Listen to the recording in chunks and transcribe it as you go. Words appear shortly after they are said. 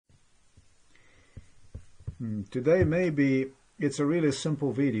Today maybe it's a really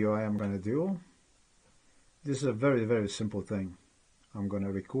simple video I am gonna do. This is a very simple thing I'm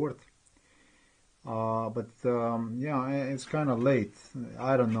gonna record. Yeah, it's kind of late.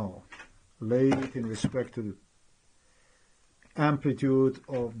 I don't know. Late in respect to the amplitude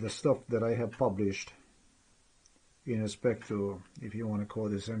of the stuff that I have published in respect to, if you want to call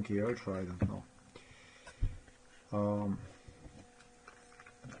this MK Ultra, I don't know.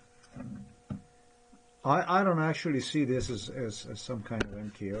 I don't actually see this as some kind of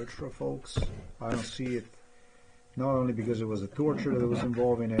MK Ultra, folks. I don't see it not only because it was a torture that was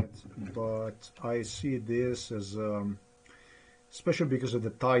involved in it, but I see this as, especially because of the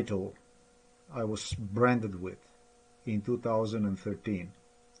title I was branded with in 2013,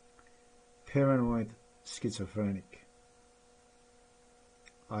 Paranoid Schizophrenic.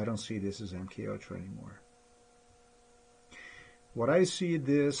 I don't see this as MK Ultra anymore. What I see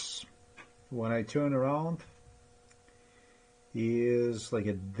this when I turn around is like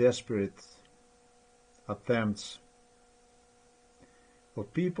a desperate attempts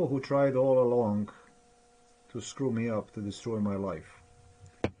of people who tried all along to screw me up, to destroy my life.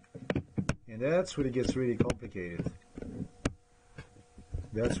 And that's when it gets really complicated.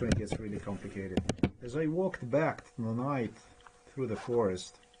 That's when it gets really complicated. As I walked back the night through the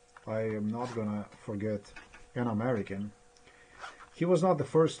forest, I am not gonna forget an American. He was not the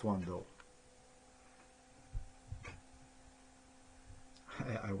first one though.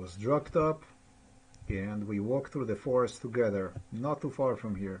 I was drugged up and we walked through the forest together, not too far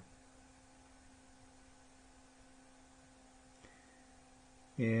from here.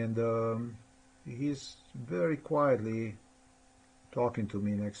 And he's very quietly talking to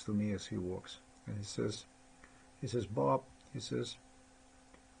me next to me as he walks. And he says, Bob, he says,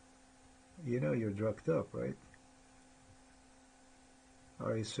 you know you're drugged up, right?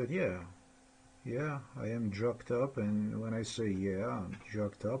 I said, yeah, I am drugged up. And when I say, yeah, I'm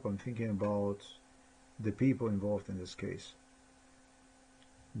drugged up, I'm thinking about the people involved in this case.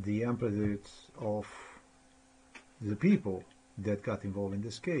 The amplitude of the people that got involved in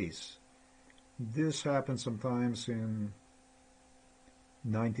this case. This happened sometimes in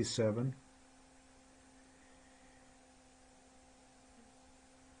 97.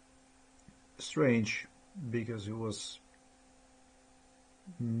 Strange, because it was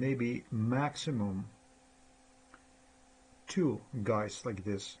maybe maximum 2 guys like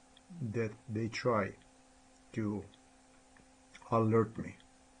this that they try to alert me,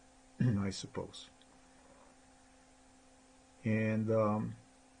 I suppose. And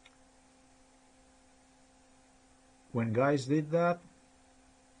when guys did that,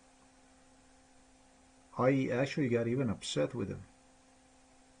 I actually got even upset with them.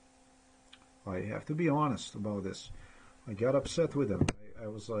 I have to be honest about this. I got upset with them. I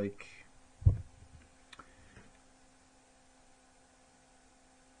was like,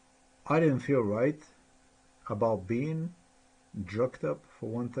 I didn't feel right about being drugged up, for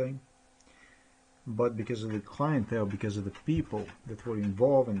one thing, but because of the clientele, because of the people that were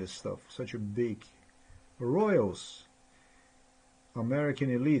involved in this stuff, such a big royals, American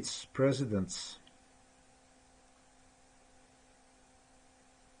elites, presidents,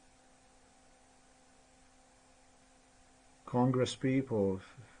 Congress people,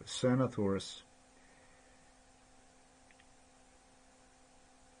 senators,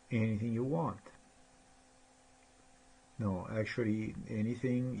 anything you want. No, actually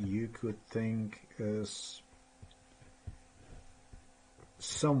anything you could think as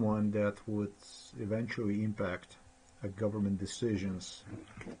someone that would eventually impact government decisions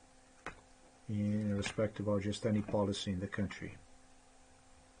in respect about just any policy in the country.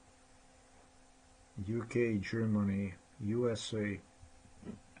 UK, Germany, USA.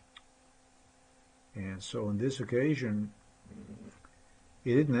 And so on this occasion,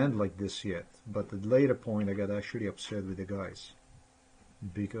 it didn't end like this yet, but at a later point I got actually upset with the guys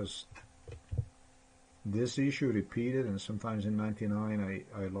because this issue repeated, and sometimes in 99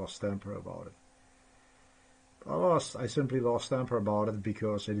 I lost temper about it. I simply lost temper about it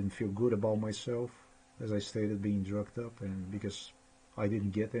because I didn't feel good about myself, as I stated, being drugged up, and because I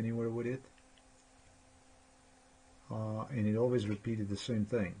didn't get anywhere with it. And it always repeated the same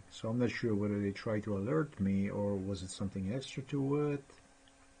thing. So I'm not sure whether they tried to alert me or was it something extra to it.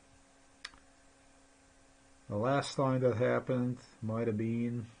 The last time that happened might have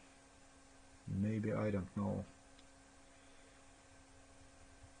been, maybe, I don't know.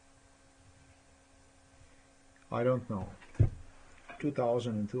 I don't know.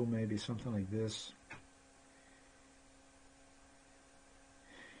 2002 maybe, something like this.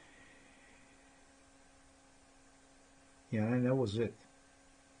 Yeah, and that was it.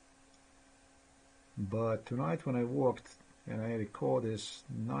 But tonight when I walked, and I recall this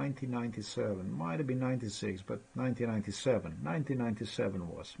 1997, might have been 96, but 1997. 1997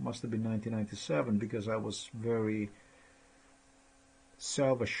 must have been 1997 because I was very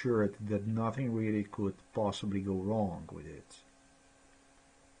self-assured that nothing really could possibly go wrong with it.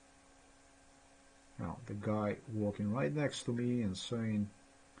 Now, the guy walking right next to me and saying,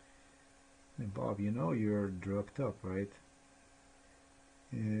 "Hey, Bob, you know you're drugged up, right?"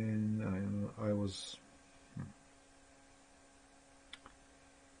 And I was...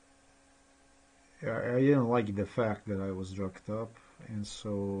 I didn't like the fact that I was drugged up, and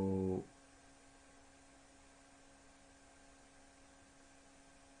so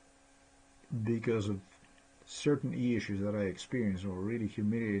because of certain issues that I experienced were really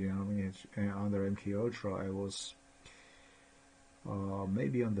humiliating under MK Ultra, I was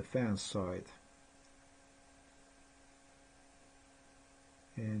maybe on the fence side.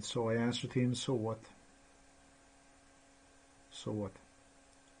 And so I answered him, "So what? So what?"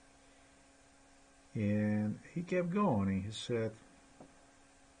 And he kept going, and he said,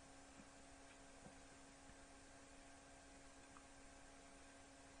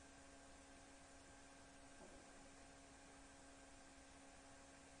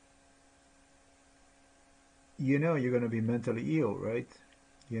 "You know you're going to be mentally ill, right?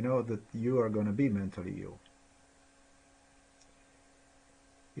 You know that you are going to be mentally ill."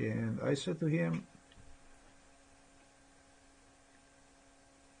 And I said to him,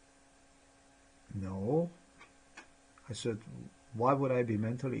 "No." I said, "Why would I be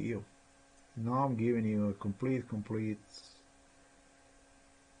mentally ill?" Now I'm giving you a complete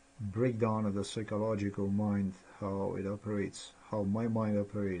breakdown of the psychological mind, how it operates, how my mind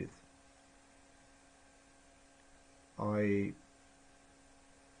operated. I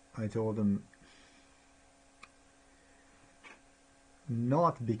told him,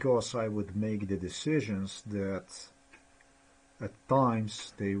 not because I would make the decisions that at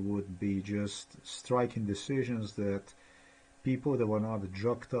times they would be just striking decisions that people that were not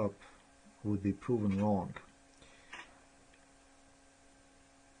drugged up would be proven wrong.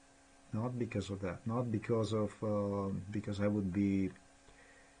 Not because of that. Not because of because I would be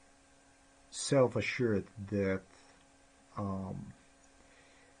self-assured that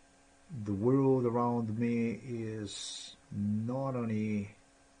the world around me is not only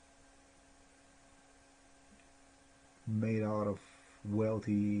made out of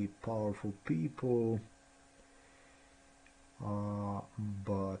wealthy, powerful people,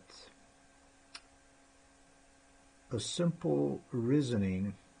 but a simple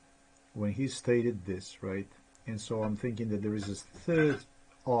reasoning when he stated this, right? And so I'm thinking that there is a third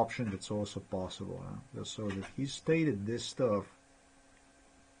option that's also possible. So that he stated this stuff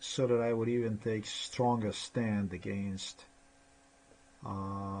so that I would even take stronger stand against, you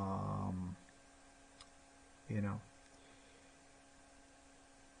know,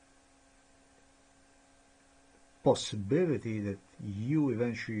 possibility that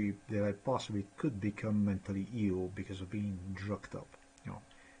that I possibly could become mentally ill because of being drugged up. You know,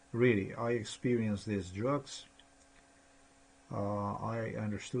 really, I experienced these drugs. I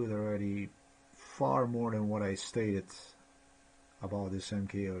understood already far more than what I stated about this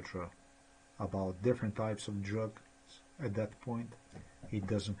MK Ultra, about different types of drugs. At that point, it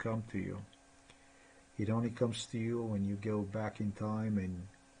doesn't come to you. It only comes to you when you go back in time and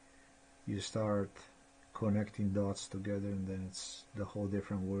you start connecting dots together, and then it's the whole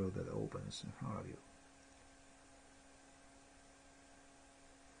different world that opens in front of you.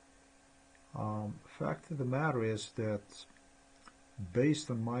 Fact of the matter is that based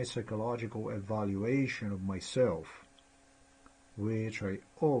on my psychological evaluation of myself, which I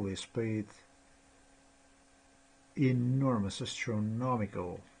always paid enormous,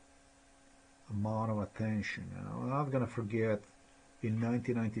 astronomical amount of attention. I'm not going to forget in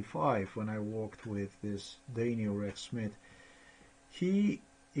 1995 when I worked with this Daniel Rex Smith. He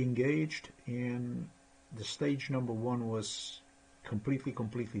engaged in the stage number one was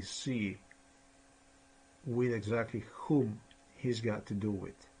completely see with exactly whom he's got to do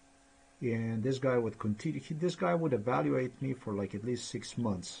with. And this guy would continue, this guy would evaluate me for like at least 6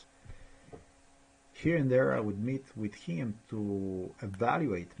 months. Here and there I would meet with him to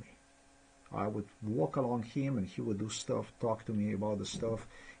evaluate me. I would walk along him and he would do stuff, talk to me about the stuff,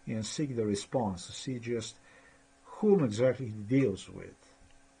 and seek the response, to see just whom exactly he deals with.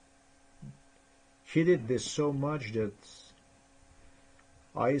 He did this so much that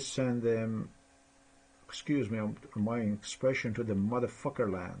I sent them, excuse me, my expression, to the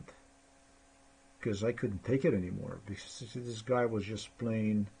motherfucker land. Because I couldn't take it anymore. Because this guy was just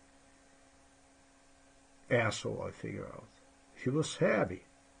plain asshole, I figure out. He was heavy.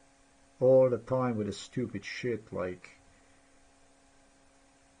 all the time with a stupid shit like,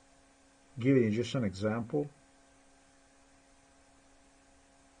 giving you just an example.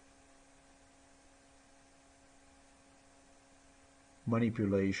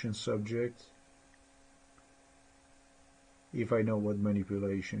 Manipulation subject. If I know what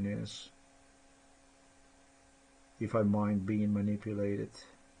manipulation is, if I mind being manipulated,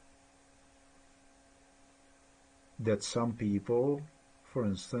 that some people, for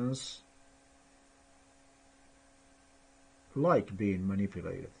instance, like being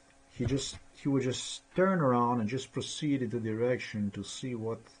manipulated. He would just turn around and just proceed into direction to see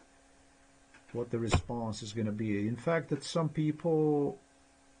what the response is going to be. In fact, that some people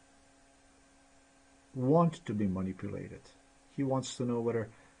want to be manipulated. He wants to know whether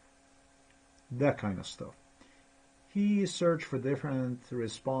that kind of stuff. He searched for different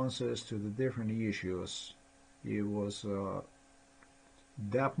responses to the different issues. It was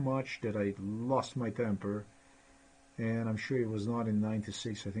that much that I lost my temper, and I'm sure it was not in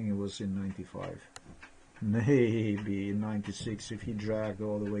 96, I think it was in 95. Maybe in 96 if he dragged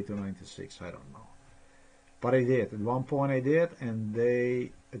all the way to 96, I don't know. But I did. At one point I did, and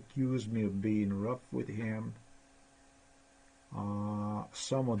they accused me of being rough with him.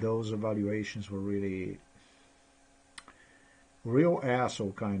 Some of those evaluations were really real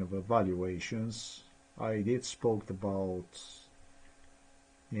asshole kind of evaluations. I did spoke about,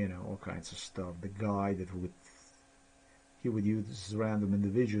 all kinds of stuff. The guy that he would use random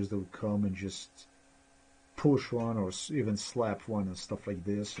individuals that would come and just push one or even slap one and stuff like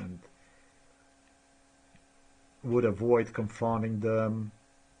this, and would avoid confronting them.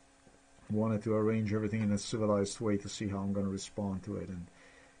 Wanted to arrange everything in a civilized way to see how I'm going to respond to it, and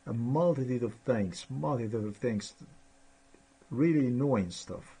a multitude of things, really annoying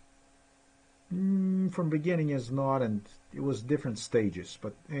stuff. From beginning is not, and it was different stages,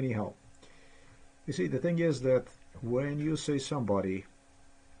 but anyhow. You see, the thing is that when you say somebody,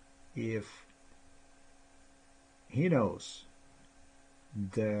 if he knows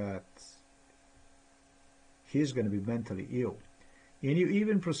that he's going to be mentally ill, and you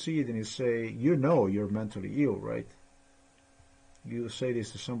even proceed and you say, you know you're mentally ill, right? You say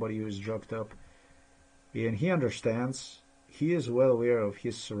this to somebody who is drugged up, and he understands, he is well aware of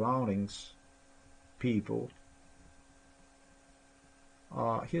his surroundings, people.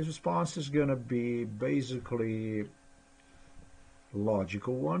 His response is going to be basically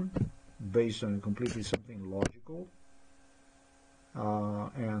logical one, based on completely something logical.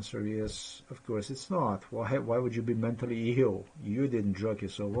 Answer is, of course, it's not. Why would you be mentally ill? You didn't drug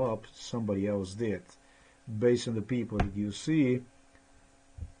yourself up, somebody else did. Based on the people that you see,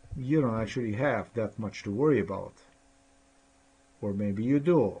 you don't actually have that much to worry about. Or maybe you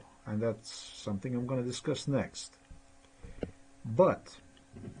do, and that's something I'm going to discuss next. But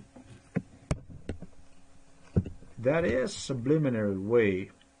that is a subliminary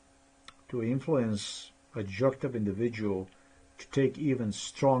way to influence a drugged up individual to take even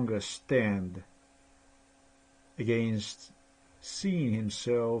stronger stand against seeing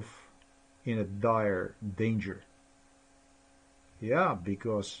himself in a dire danger. Yeah,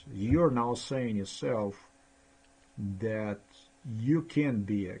 because you're now saying yourself that you can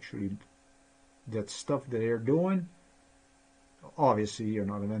be actually, that stuff that they're doing, obviously you're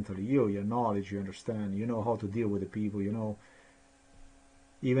not mentally ill, your knowledge, you understand, you know how to deal with the people,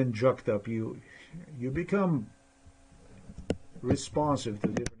 even drugged up, you become responsive to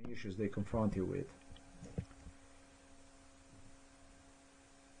different issues they confront you with.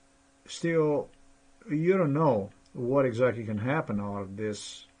 Still, you don't know what exactly can happen out of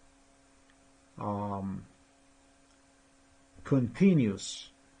this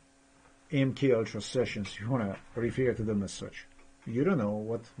continuous MK Ultra sessions, you want to refer to them as such. You don't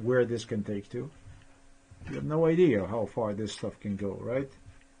know where this can take to. You have no idea how far this stuff can go, right?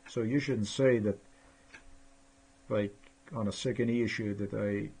 So you shouldn't say that, like on a second issue, that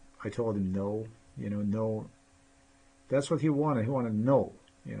I told him no, no. That's what he wanted. He wanted no,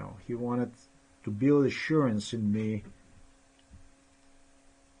 he wanted to build assurance in me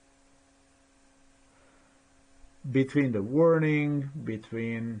between the warning,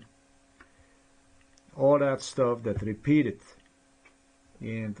 between all that stuff that repeated.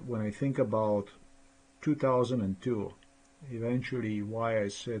 And when I think about 2002, eventually why I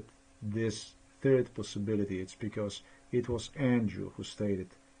said this third possibility, it's because it was Andrew who stated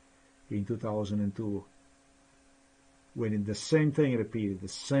in 2002, when the same thing repeated, the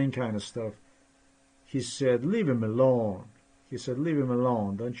same kind of stuff, he said, leave him alone. He said, leave him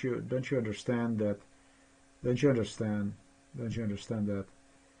alone. Don't you understand that? Don't you understand that?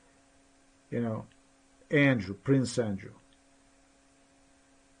 Andrew, Prince Andrew,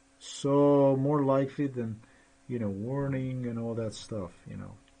 So more likely than, warning and all that stuff.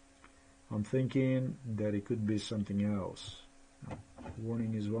 I'm thinking that it could be something else.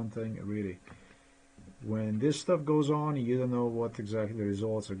 Warning is one thing, really. When this stuff goes on, you don't know what exactly the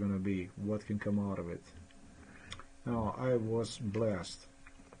results are going to be, what can come out of it. Now, I was blessed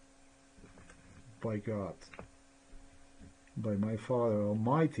by God, by my Father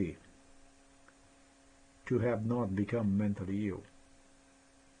Almighty, to have not become mentally ill.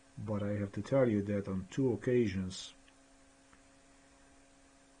 But I have to tell you that on 2 occasions,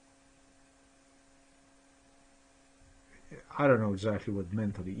 I don't know exactly what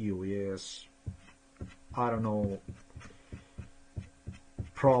mentally ill is. I don't know,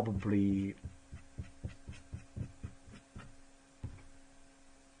 probably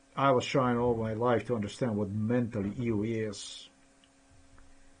I was trying all my life to understand what mentally ill is.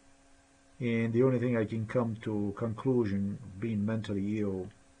 And the only thing I can come to conclusion being mentally ill,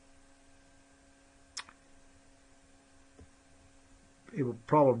 it would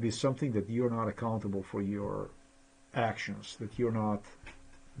probably be something that you're not accountable for your actions, that you don't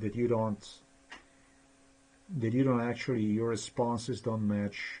actually, your responses don't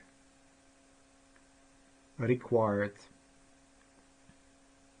match required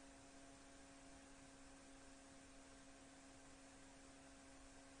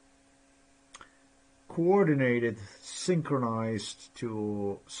coordinated, synchronized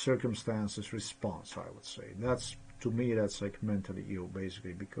to circumstances response, I would say. To me, that's like mentally ill,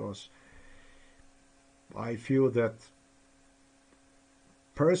 basically, because I feel that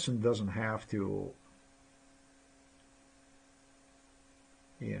person doesn't have to,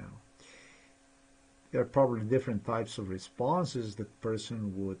 there are probably different types of responses that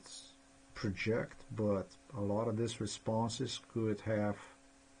person would project, but a lot of these responses could have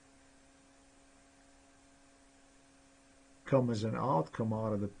come as an outcome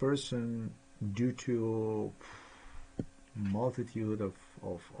out of the person due to multitude of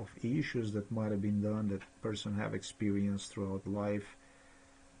issues that might have been done that person have experienced throughout life,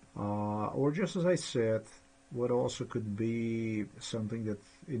 or just as I said, what also could be something that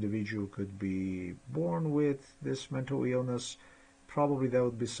individual could be born with, this mental illness. Probably that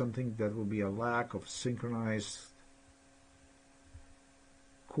would be something that would be a lack of synchronized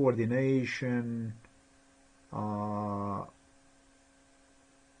coordination,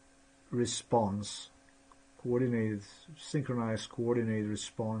 response, synchronized coordinated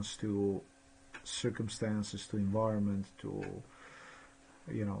response to circumstances, to environment, to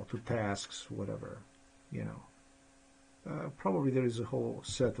tasks, whatever. Probably there is a whole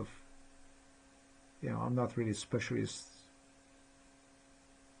set of, I'm not really a specialist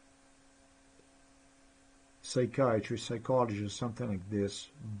psychiatrist, psychologist, something like this,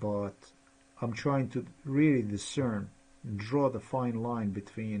 but I'm trying to really discern, draw the fine line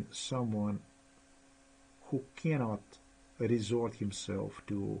between someone who cannot resort himself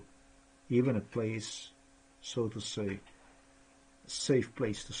to even a place, so to say, safe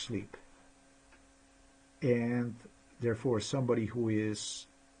place to sleep, and therefore somebody who is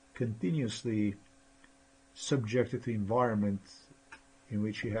continuously subjected to environment in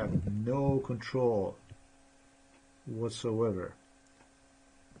which you have no control whatsoever,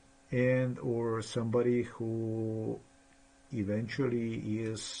 and or somebody who eventually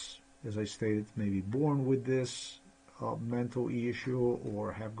is, as I stated, maybe born with this mental issue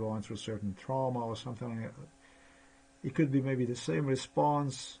or have gone through certain trauma or something like that. It could be maybe the same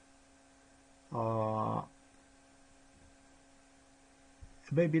response,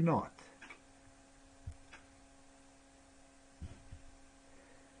 maybe not.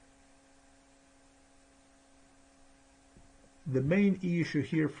 The main issue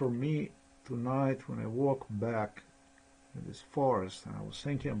here for me tonight, when I walk back in this forest, and I was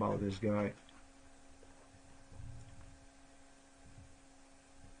thinking about this guy,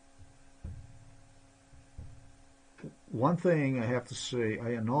 one thing I have to say, I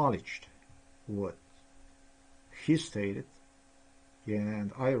acknowledged what he stated,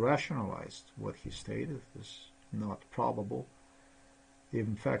 and I rationalized what he stated is not probable,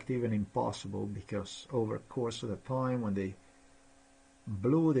 in fact even impossible, because over the course of the time when they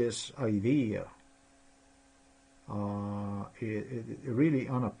blew this idea, a really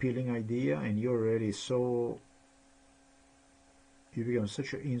unappealing idea, and you're already you become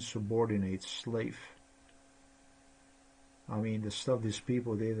such an insubordinate slave. I mean, the stuff these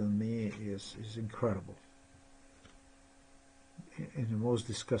people did on me is incredible, in the most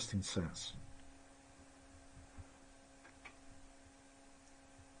disgusting sense.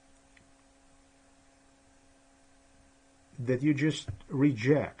 That you just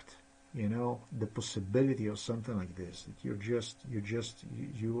reject you know, the possibility of something like this, that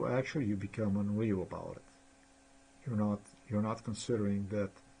you actually you become unreal about it. You're not considering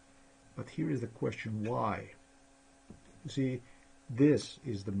that. But here is the question: why? You see, this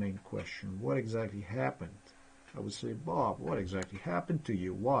is the main question. What exactly happened? I would say, Bob, what exactly happened to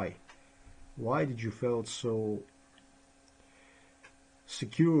you? Why? Why did you feel so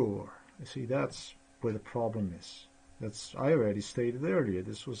secure? You see, that's where the problem is. That's I already stated earlier.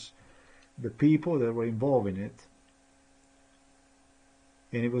 This was the people that were involved in it,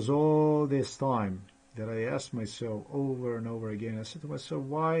 and it was all this time that I asked myself over and over again. I said to myself,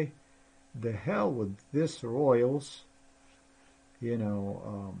 why the hell would this royals, you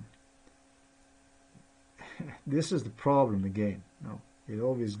know, this is the problem again. No, it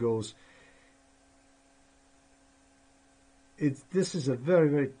always goes. This is a very,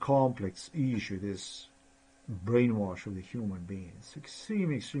 very complex issue, this brainwash of the human being. It's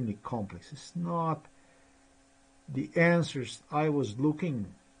extremely, extremely complex. It's not the answers I was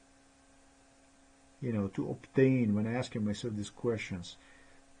looking, you know, to obtain when asking myself these questions.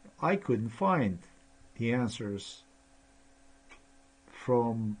 I couldn't find the answers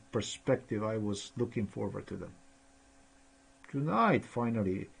from perspective I was looking forward to them. Tonight,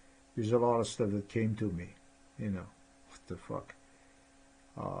 finally, there's a lot of stuff that came to me, you know. What the fuck?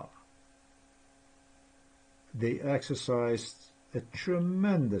 They exercised a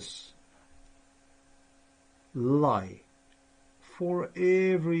tremendous lie for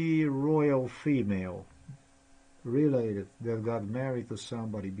every royal female related that got married to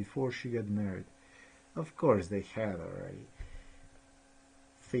somebody before she got married. Of course, they had already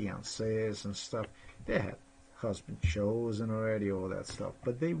fiancés and stuff. They had husband chosen already, all that stuff.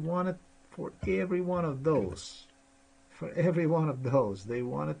 But they wanted for every one of those. For every one of those, they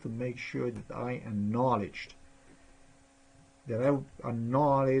wanted to make sure that I acknowledged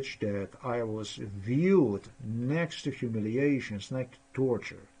that I was viewed next to humiliations, next to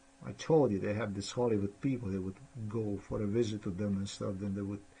torture. I told you they have these Hollywood people. They would go for a visit to them and stuff. Then they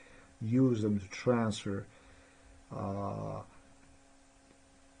would use them to transfer from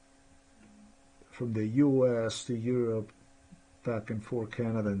the U.S. to Europe, back and forth,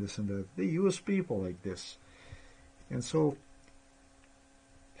 Canada, and this and that. They use people like this. And so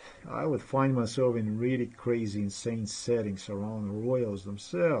I would find myself in really crazy, insane settings around the royals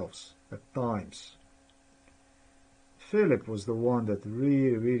themselves at times. Philip was the one that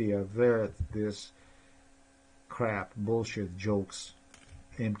really, really averted this crap, bullshit jokes,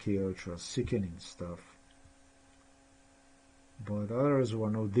 MK Ultra, sickening stuff. But others were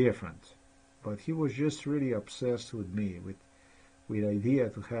no different. But he was just really obsessed with me, with idea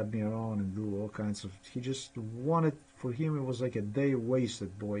to have me around and do all kinds of. He just wanted. For him, it was like a day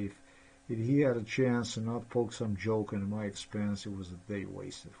wasted, boy. If he had a chance to not poke some joke at my expense, it was a day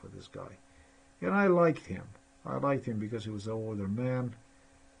wasted for this guy. And I liked him. I liked him because he was an older man.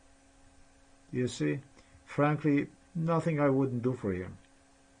 You see, frankly, nothing I wouldn't do for him.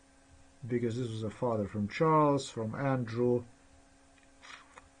 Because this was a father from Charles, from Andrew.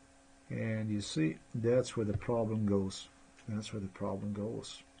 And you see, that's where the problem goes. That's where the problem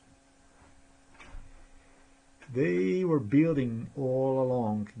goes. They were building all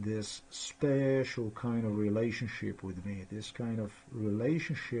along this special kind of relationship with me, this kind of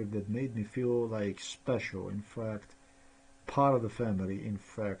relationship that made me feel like special, in fact, part of the family. In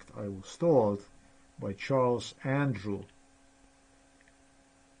fact, I was told by Charles Andrew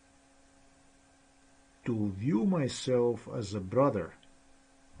to view myself as a brother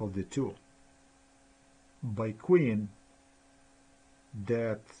of the two. By Queen,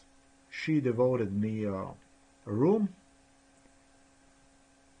 that she devoted me a room.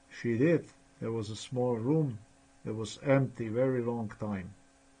 She did. There was a small room that was empty very long time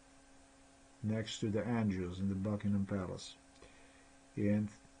next to the Andrews in the Buckingham Palace. And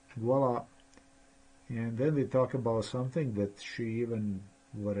voila. And then they talk about something that she even,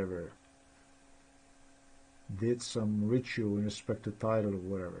 whatever, did some ritual in respect to title or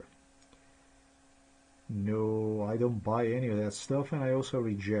whatever. No, I don't buy any of that stuff, and I also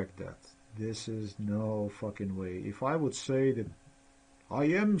reject that. This is no fucking way. If I would say that I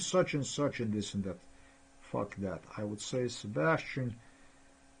am such and such and this and that, fuck that. I would say Sebastian,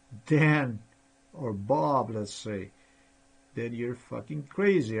 Dan, or Bob, let's say, then you're fucking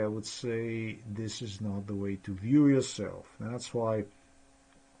crazy. I would say this is not the way to view yourself. That's why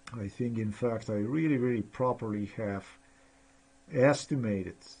I think, in fact, I really, really properly have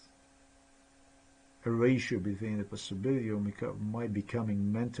estimated a ratio between the possibility of my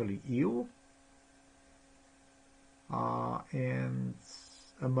becoming mentally ill and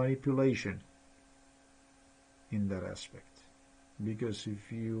a manipulation in that aspect. because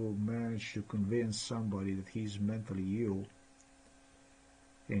if you manage to convince somebody that he's mentally ill,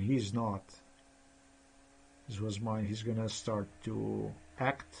 and he's not, this was mine, he's gonna start to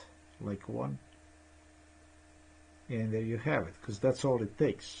act like one, and there you have it, because that's all it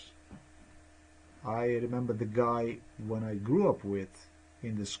takes. I remember the guy when I grew up with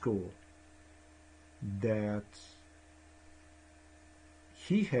in the school, that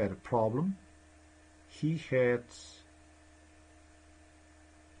he had a problem. He had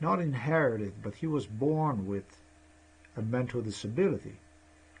not inherited, but he was born with a mental disability.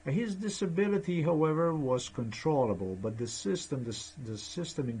 And his disability, however, was controllable, but the system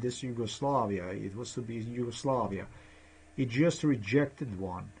in this Yugoslavia, it was to be Yugoslavia, it just rejected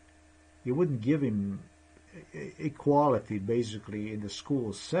one. You wouldn't give him equality, basically, in the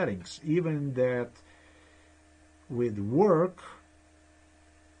school settings, even that with work,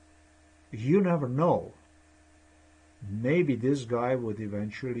 you never know. Maybe this guy would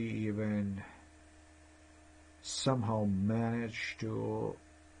eventually even somehow manage to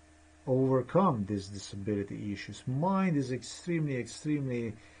overcome these disability issues. Mind is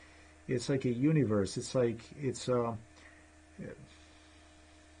extremely, it's like a universe. It's like, it's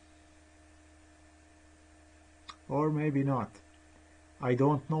or maybe not. I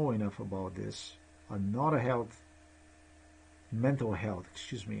don't know enough about this. I'm not a mental health,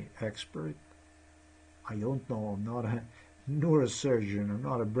 expert. I don't know. I'm not a neurosurgeon. I'm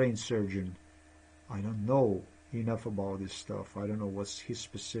not a brain surgeon. I don't know enough about this stuff. I don't know what his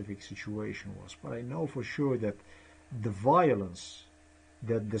specific situation was. But I know for sure that the violence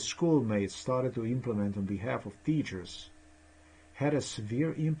that the schoolmates started to implement on behalf of teachers had a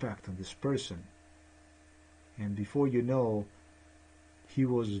severe impact on this person. And before you know, he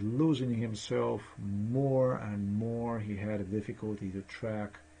was losing himself more and more. He had a difficulty to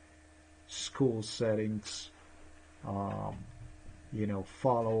track school settings, follow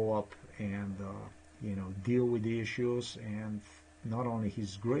up and, deal with the issues. And not only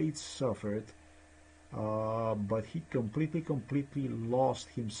his grades suffered, but he completely lost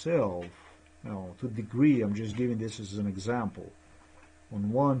himself. To a degree, I'm just giving this as an example. On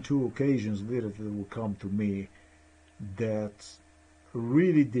 1-2 occasions, literally will come to me that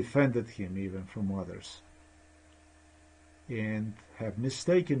really defended him even from others, and have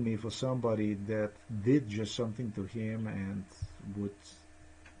mistaken me for somebody that did just something to him and would,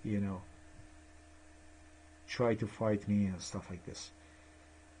 try to fight me and stuff like this.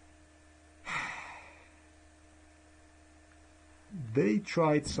 They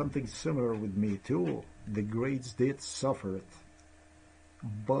tried something similar with me too. The grades did suffer it.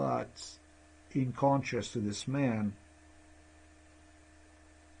 But in contrast to this man,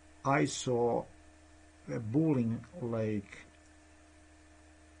 I saw bullying like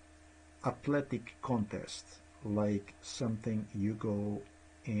athletic contest, like something you go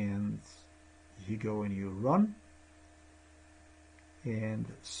and you run,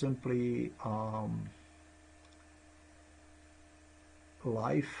 and simply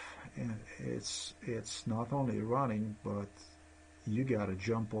life. It's not only running, but you gotta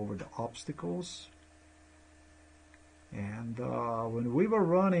jump over the obstacles. And when we were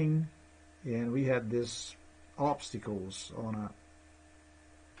running, and we had these obstacles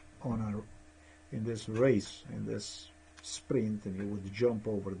in this race, in this sprint, and you would jump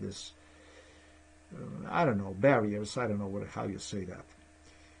over this, I don't know, barriers. I don't know how you say that.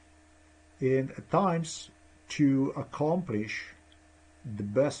 And at times, to accomplish the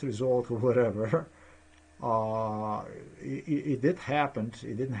best result or whatever, it did happen.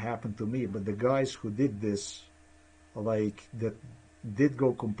 It didn't happen to me, but the guys who did this, like that, did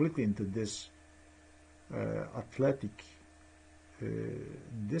go completely into this athletic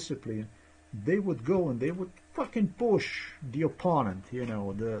discipline. They would go and they would fucking push the opponent.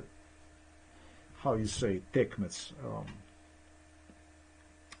 The, how you say, tekmets,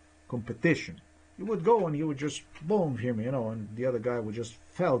 competition. You would go and you would just boom him, and the other guy would just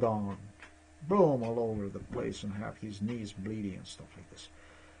fell down, boom, all over the place, and have his knees bleeding and stuff like this.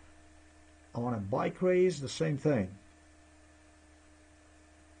 On a bike race, the same thing.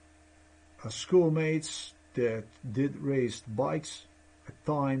 Schoolmates that did race bikes, at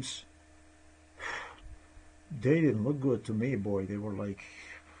times, they didn't look good to me, boy. They were like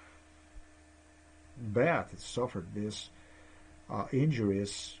bad. It suffered this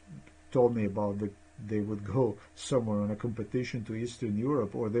injuries. Told me about they would go somewhere on a competition to Eastern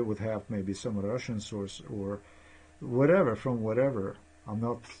Europe, or they would have maybe some Russian source or whatever, from whatever. I'm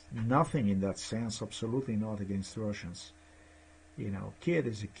not, nothing in that sense, absolutely not against Russians. Kid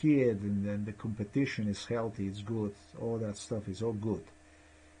is a kid, and then the competition is healthy, it's good, all that stuff is all good.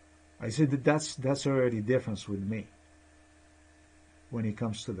 I said that's already difference with me. when it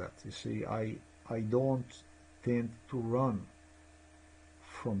comes to that. You see, I don't tend to run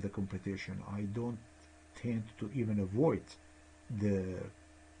from the competition. I don't tend to even avoid the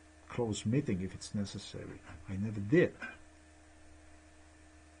close meeting if it's necessary. I never did.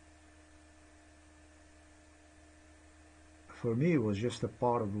 For me, it was just a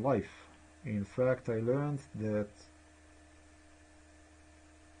part of life. In fact, I learned that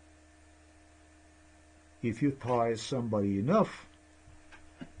if you tie somebody enough,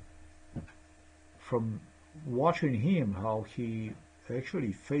 from watching him, how he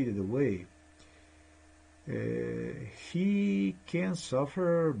actually faded away, he can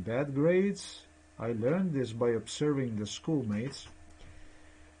suffer bad grades. I learned this by observing the schoolmates.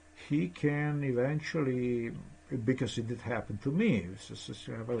 He can eventually, because it did happen to me,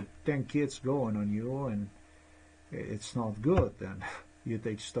 you have about 10 kids going on you and it's not good, and you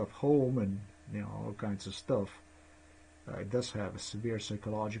take stuff home and all kinds of stuff. It does have a severe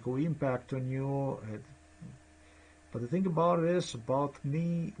psychological impact on you. But the thing about it is, about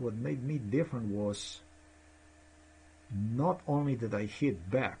me, what made me different was not only did I hit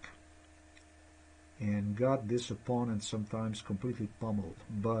back and got this opponent sometimes completely pummeled,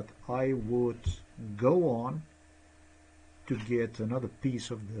 but I would go on to get another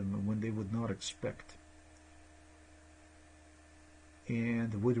piece of them when they would not expect,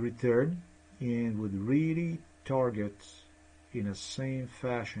 and would return and would really target in the same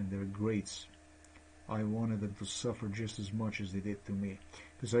fashion their grades. I wanted them to suffer just as much as they did to me,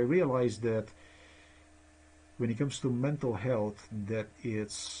 because I realized that when it comes to mental health, that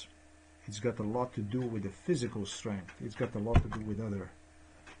it's got a lot to do with the physical strength. It's got a lot to do with other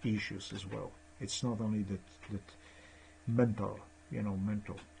issues as well. It's not only that mental.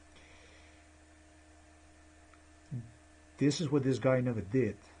 This is what this guy never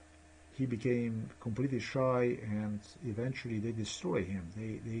did. He became completely shy, and eventually they destroy him.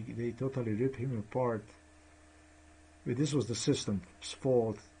 They totally rip him apart. But this was the system's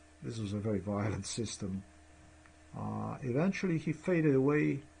fault. This was a very violent system. Eventually he faded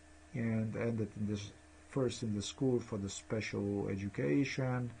away and ended first in the school for the special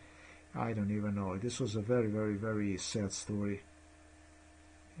education. I don't even know. This was a very, very, very sad story.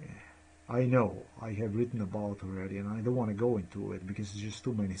 I know I have written about already, and I don't want to go into it because it's just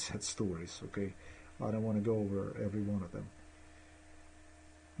too many sad stories, okay? I don't want to go over every one of them.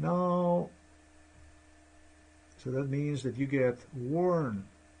 Now, so that means that you get worn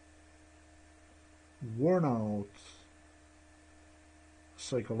out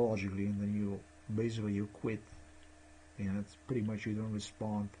psychologically, and then you quit, and it's pretty much you don't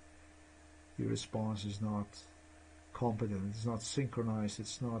respond. Your response is not competent, it's not synchronized,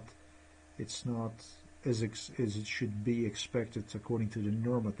 it's not as it should be expected according to the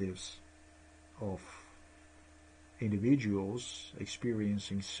normatives of individuals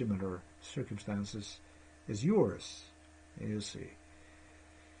experiencing similar circumstances as yours, you see.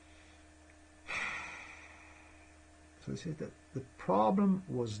 So I said that the problem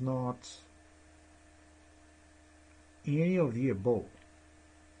was not any of the above.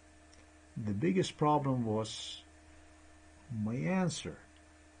 The biggest problem was my answer.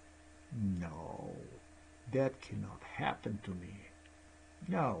 No, that cannot happen to me.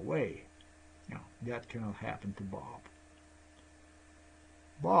 No way. No, that cannot happen to Bob.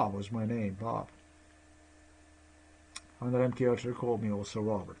 Bob was my name, Bob. Under MK Ultra called me also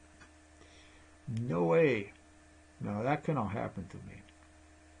Robert. No way. No, that cannot happen to me.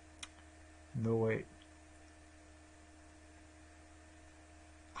 No way.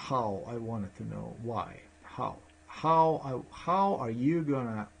 How? I wanted to know why. How? How are you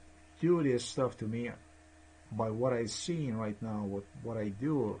gonna do this stuff to me by what I see right now, what I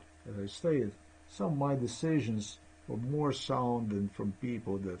do? As I stated, some of my decisions were more sound than from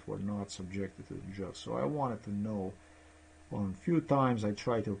people that were not subjected to the drugs. So I wanted to know. On a few times I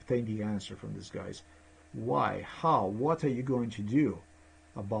tried to obtain the answer from these guys. Why? How? What are you going to do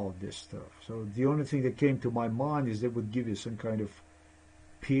about this stuff? So the only thing that came to my mind is they would give you some kind of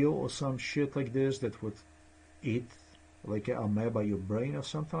pill or some shit like this that would eat like an amoeba your brain or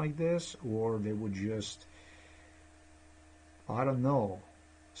something like this, or they would just, I don't know,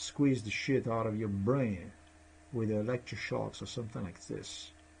 squeeze the shit out of your brain with electroshocks or something like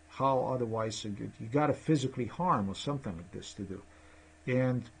this. How otherwise you gotta physically harm or something like this to do.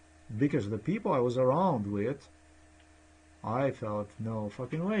 And because of the people I was around with, I felt no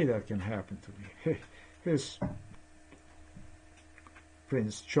fucking way that can happen to me. Here's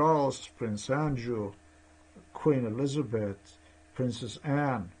Prince Charles, Prince Andrew, Queen Elizabeth, Princess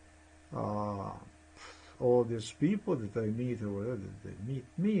Anne, all these people that I meet over there, that they meet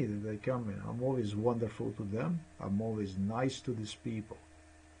me, that they come in, I'm always wonderful to them. I'm always nice to these people,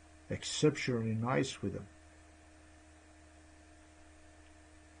 exceptionally nice with them.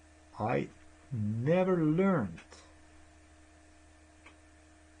 I never learned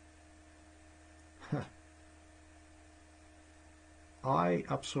I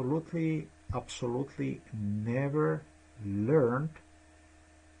absolutely never learned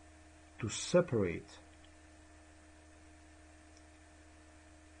to separate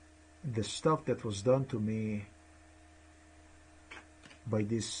the stuff that was done to me by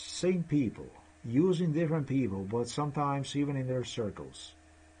these same people, using different people, but sometimes even in their circles.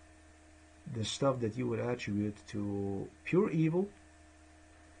 The stuff that you would attribute to pure evil,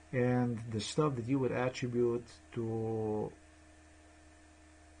 and the stuff that you would attribute to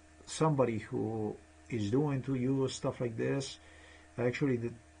somebody who is doing to you stuff like this,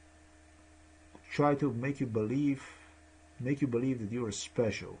 actually try to make you believe that you are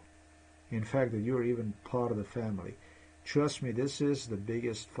special. In fact, that you're even part of the family. Trust me, this is the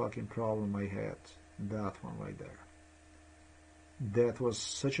biggest fucking problem I had. That one right there. That was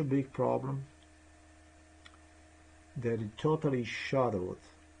such a big problem that it totally shadowed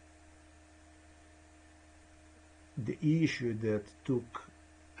the issue that took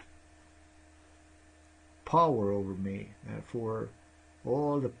power over me, and for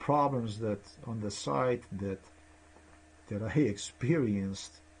all the problems that on the side that I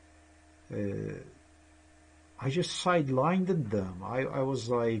experienced, I just sidelined them. I was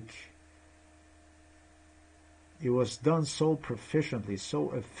like, it was done so proficiently,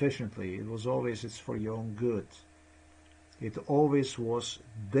 so efficiently. It was always, it's for your own good. It always was,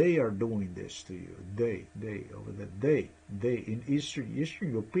 they are doing this to you. They over there. They in Eastern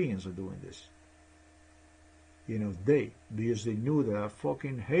Europeans are doing this. You know, because they knew that I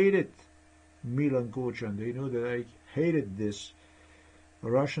fucking hated Milan Kucan. They knew that I hated this. The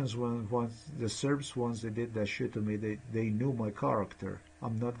Russians, once the Serbs, once they did that shit to me, they knew my character.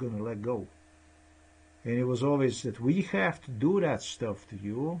 I'm not gonna let go. And it was always that we have to do that stuff to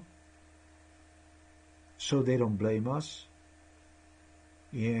you so they don't blame us.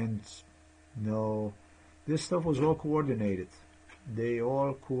 And no, this stuff was all coordinated. They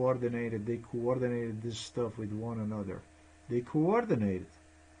all coordinated. They coordinated this stuff with one another. They coordinated.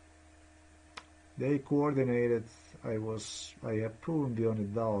 I have proven beyond a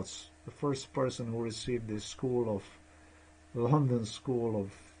doubt. The first person who received this London School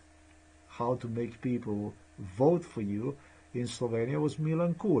of how to make people vote for you in Slovenia was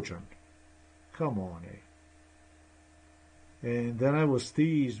Milan Kucan. Come on, eh? And then I was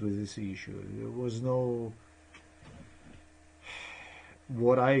teased with this issue. There was no...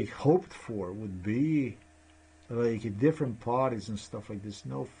 What I hoped for would be like different parties and stuff like this.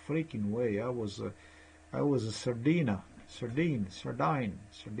 No freaking way. I was a sardine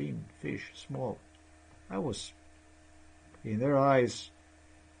fish, small. I was, in their eyes,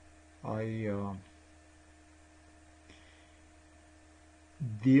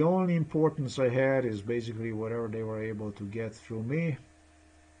 the only importance I had is basically whatever they were able to get through me.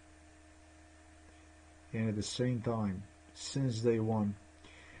 And at the same time, since day one,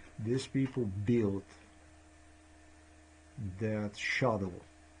 these people built that shadow,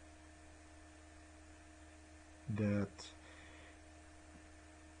 that,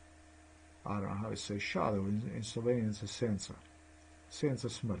 I don't know how to say shadow, in Slovenian it's a senza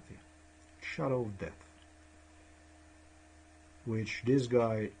smrti, shadow of death, which this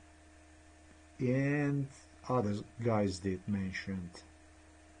guy and other guys did mention.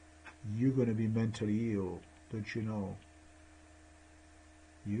 You're gonna be mentally ill, don't you know?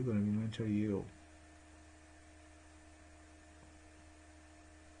 You're gonna be mentally ill.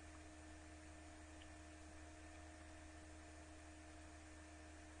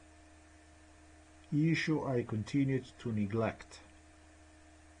 Issue I continued to neglect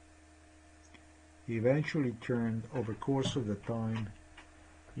eventually turned over course of the time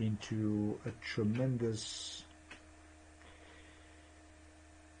into a tremendous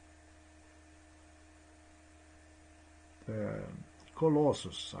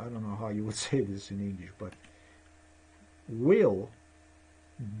colossus. I don't know how you would say this in English, but will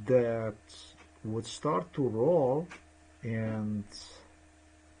that would start to roll, and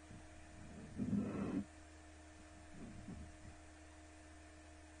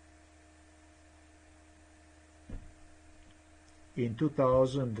in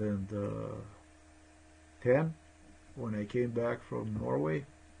 2010, when I came back from Norway,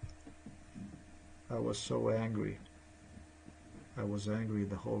 I was so angry. I was angry at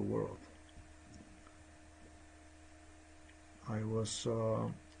the whole world. I was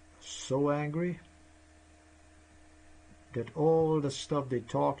so angry that all the stuff they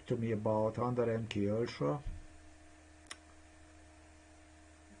talked to me about under MK Ultra,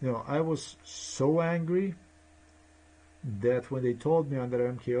 I was so angry that when they told me under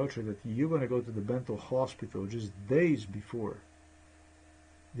MK Ultra that you're going to go to the mental hospital just days before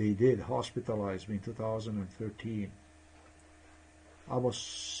they did hospitalize me in 2013, I was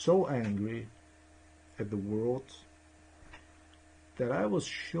so angry at the world that I was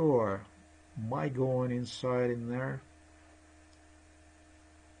sure my going inside in there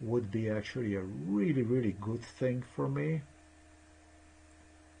would be actually a really, really good thing for me,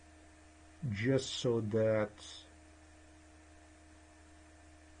 just so that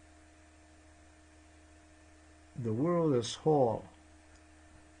the world as whole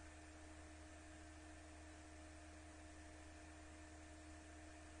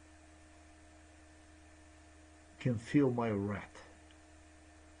can feel my wrath.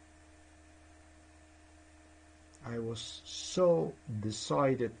 I was so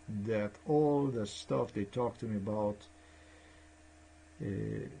decided that all the stuff they talked to me about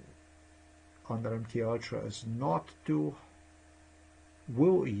under MK Ultra is not to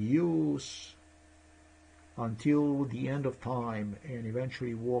will use until the end of time, and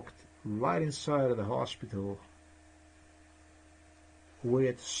eventually walked right inside of the hospital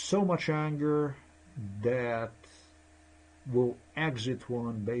with so much anger that will exit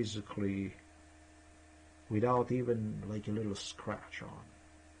one basically without even like a little scratch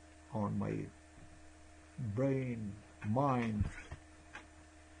on my brain, mind,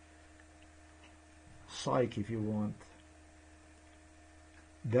 psyche, if you want.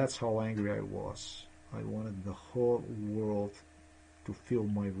 That's how angry I was. I wanted the whole world to feel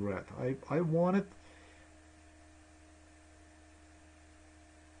my wrath. I wanted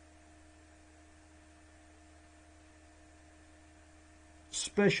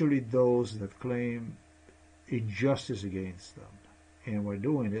especially those that claim injustice against them and were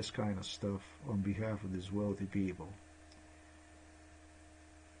doing this kind of stuff on behalf of these wealthy people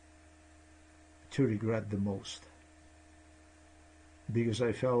to regret the most. Because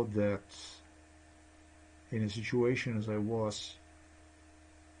I felt that in a situation as I was,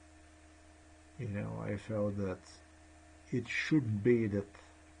 I felt that it shouldn't be that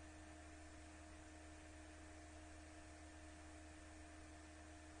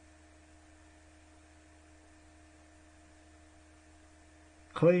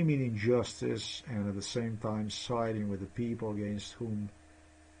claiming injustice and at the same time siding with the people against whom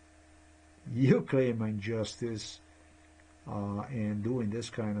you claim injustice and doing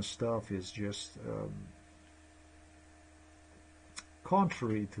this kind of stuff is just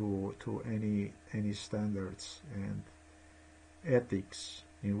contrary to any standards and ethics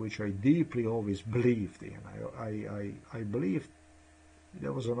in which I deeply always believed in. I believed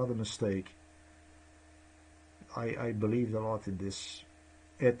that was another mistake. I believed a lot in this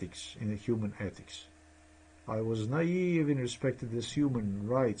ethics, in the human ethics. I was naive in respect to this human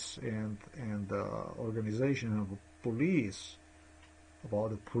rights and organization of police.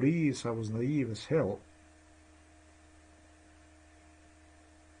 About the police, I was naive as hell.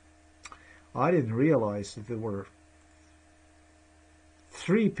 I didn't realize that there were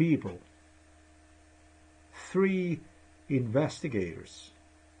 3 people, 3 investigators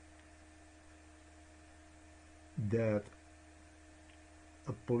that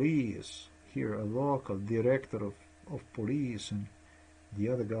a police here, a local director of police, and the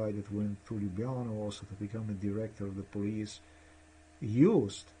other guy that went to Ljubljana also to become a director of the police,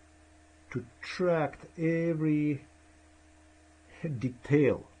 used to track every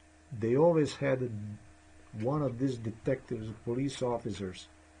detail. They always had one of these detectives, police officers,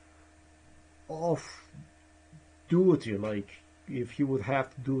 off duty, like if he would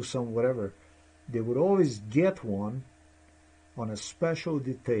have to do some whatever, they would always get one on a special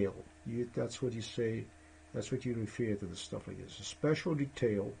detail. That's what you say, that's what you refer to the stuff like this, a special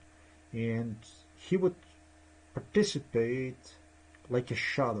detail, and he would participate like a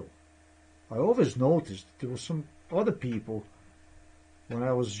shadow. I always noticed there were some other people when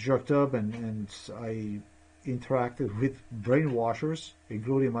I was jerked up and I interacted with brainwashers,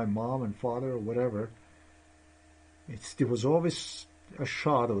 including my mom and father or whatever. There was always a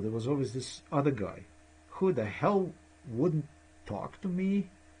shadow. There was always this other guy. Who the hell wouldn't talk to me?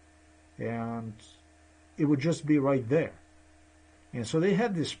 And it would just be right there. And so they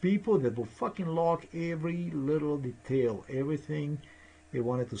had these people that would fucking log every little detail, everything they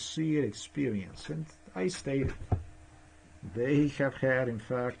wanted to see and experience. And I stated, they have had, in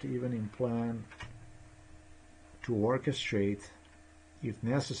fact, even in plan to orchestrate, if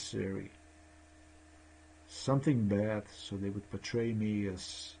necessary, something bad, so they would portray me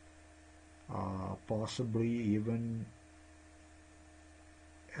as possibly even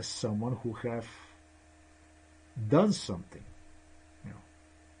as someone who have done something,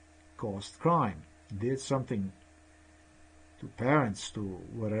 caused crime, did something to parents, to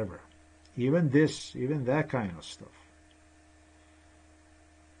whatever. Even that kind of stuff.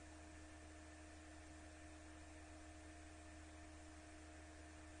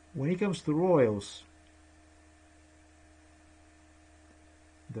 When it comes to royals,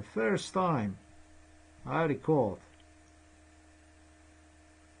 the first time I recalled,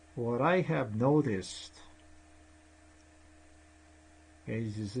 what I have noticed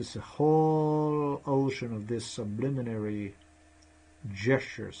is this whole ocean of these subliminary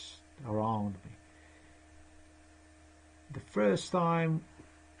gestures around me. The first time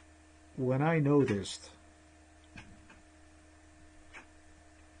when I noticed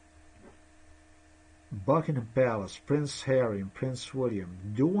Buckingham Palace, Prince Harry and Prince William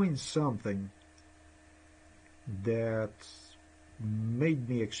doing something that made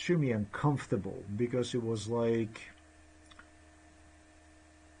me extremely uncomfortable, because it was like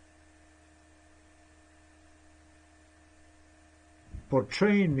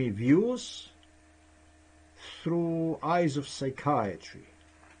portraying me views through eyes of psychiatry,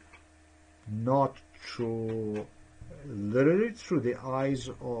 not through, literally through the eyes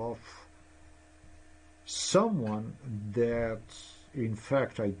of someone that, in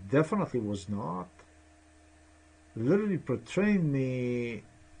fact, I definitely was not. Literally portraying me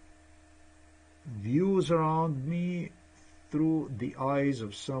views around me through the eyes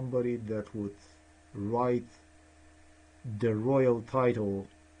of somebody that would write the royal title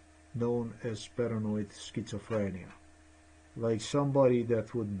known as paranoid schizophrenia. Like somebody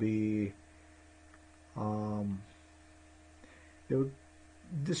that would be they would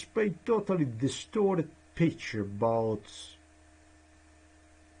display totally distorted picture about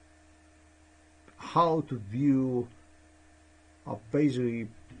how to view basically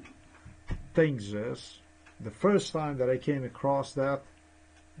things as. The first time that I came across that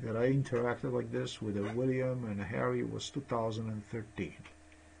I interacted like this with a William and a Harry was 2013.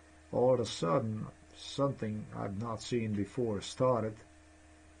 All of a sudden, something I've not seen before started.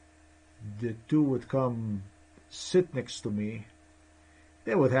 The two would come sit next to me.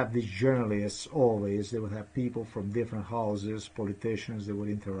 They would have these journalists always. They would have people from different houses, politicians. They would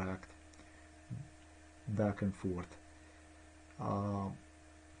interact back and forth.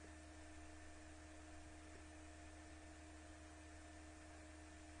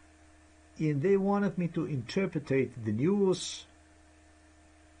 And they wanted me to interpret the news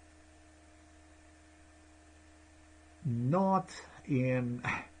not in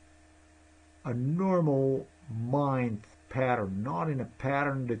a normal mind pattern, not in a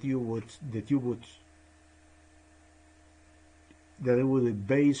pattern that it would be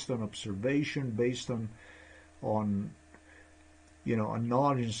based on observation, based on a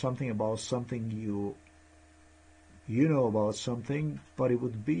knowledge and something about something you know about something, but it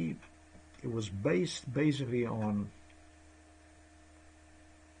was based basically on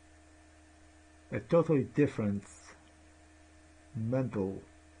a totally different mental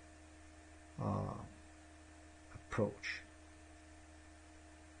approach.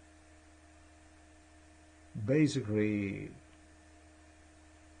 Basically,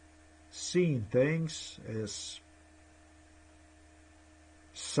 seeing things as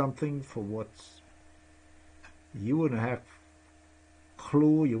something for what you wouldn't have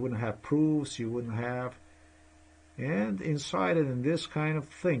clue, you wouldn't have proofs, you wouldn't have, and inside it, in this kind of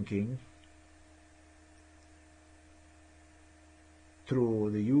thinking, through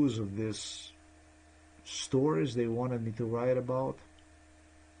the use of these stories they wanted me to write about,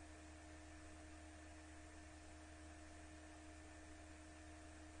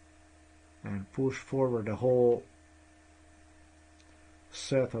 and push forward a whole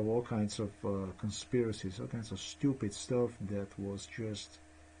set of all kinds of conspiracies, all kinds of stupid stuff that was just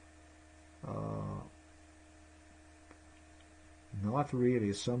not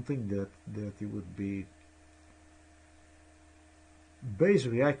really something that it would be.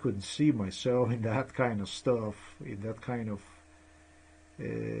 Basically, I couldn't see myself in that kind of stuff, in that kind of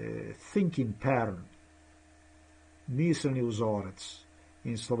thinking pattern. Nisam uzorec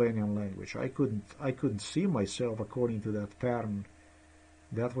in Slovenian language. I couldn't see myself according to that pattern.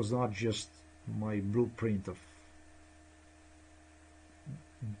 That was not just my blueprint of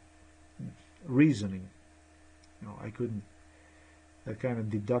reasoning. I couldn't. That kind of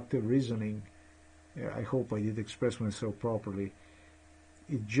deductive reasoning. I hope I did express myself properly.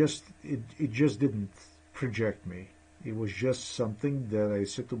 It just didn't project me. It was just something that I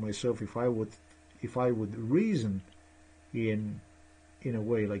said to myself: if I would reason in a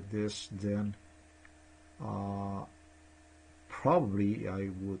way like this, then probably I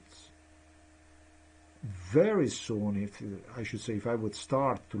would very soon, if I should say, if I would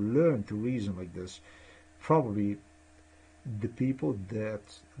start to learn to reason like this, probably the people that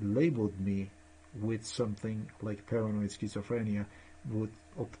labeled me with something like paranoid schizophrenia would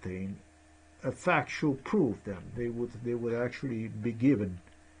obtain a factual proof. Then they would actually be given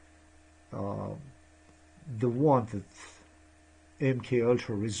the wanted MK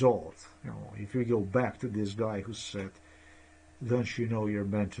Ultra result. You know, if you go back to this guy who said, "Don't you know you're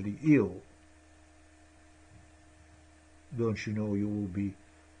mentally ill? Don't you know you will be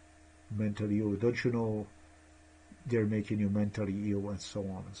mentally ill? Don't you know they're making you mentally ill," and so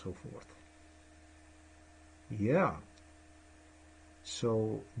on and so forth. Yeah.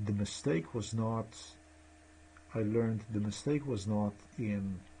 So the mistake was not, I learned the mistake was not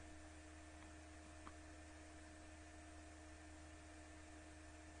in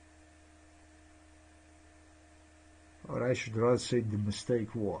or I should rather say the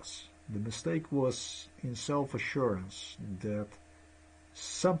mistake was. The mistake was in self-assurance that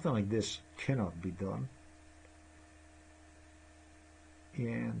something like this cannot be done.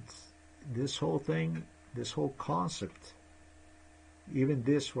 And this whole thing, this whole concept, even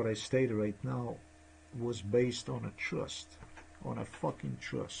this, what I stated right now, was based on a trust, on a fucking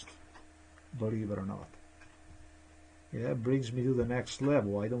trust, believe it or not. Yeah, that brings me to the next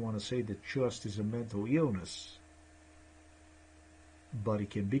level. I don't want to say that trust is a mental illness, but it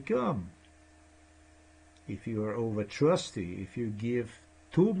can become. If you are over trusty, if you give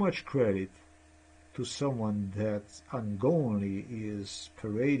too much credit to someone that ongoingly is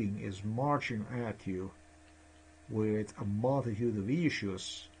parading, is marching at you with a multitude of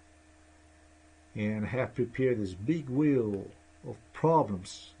issues and have prepared this big wheel of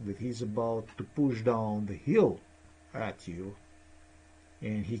problems that he's about to push down the hill at you,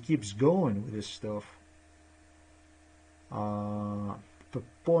 and he keeps going with this stuff,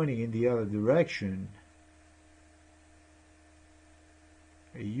 pointing in the other direction,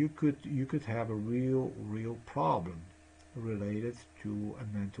 you could have a real problem related to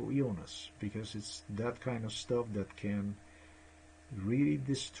a mental illness, because it's that kind of stuff that can really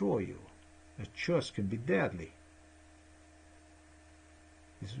destroy you. A trust can be deadly.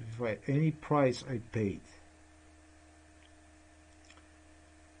 This is at any price I paid.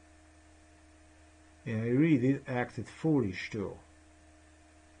 And I really did acted foolish too.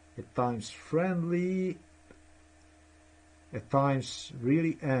 At times friendly, at times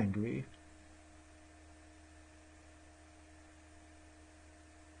really angry.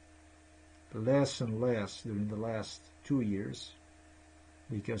 Less and less during the last 2 years,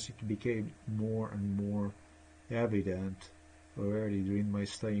 because it became more and more evident already during my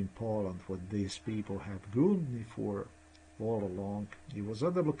stay in Poland what these people have groomed me for all along. It was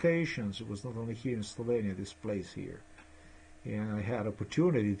other locations, it was not only here in Slovenia, this place here. And I had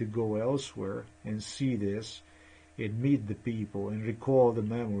opportunity to go elsewhere and see this and meet the people and recall the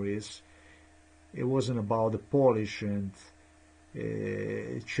memories. It wasn't about the Polish and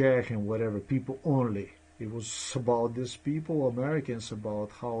Czech and whatever people only. It was about these people, Americans, about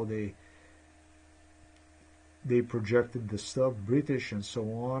how they projected the stuff, British and so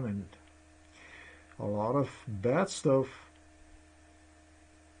on, and a lot of bad stuff.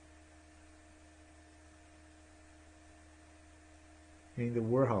 In the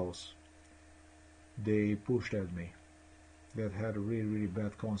warehouse, they pushed at me. That had really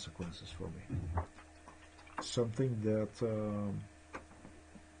bad consequences for me. Something that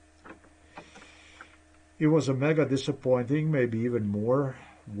it was a mega disappointing, maybe even more,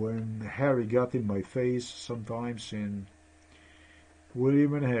 when Harry got in my face sometimes, and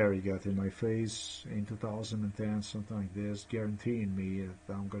William and Harry got in my face in 2010, something like this, guaranteeing me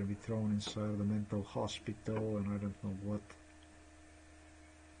that I'm going to be thrown inside the mental hospital and I don't know what.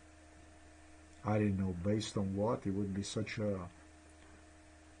 I didn't know based on what. It would be such a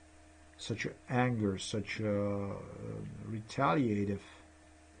anger, such a retaliative.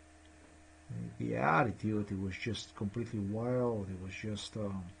 The attitude, it was just completely wild. It was just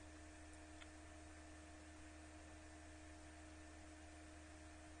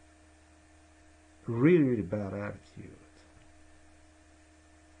really bad attitude.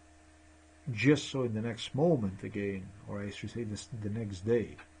 Just so in the next moment again, or I should say this, the next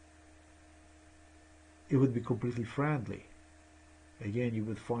day, it would be completely friendly. Again, you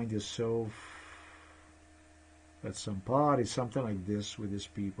would find yourself at some party, something like this, with these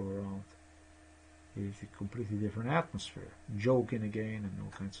people around. It's a completely different atmosphere. Joking again and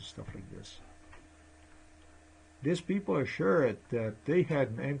all kinds of stuff like this. These people are sure that they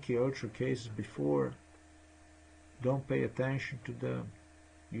had MK Ultra cases before. Don't pay attention to them.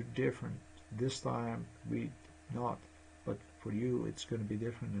 You're different. This time we not. But For you, it's going to be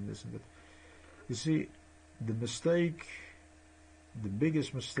different and this and that. You see, the mistake, the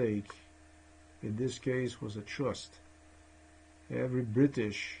biggest mistake in this case was a trust. Every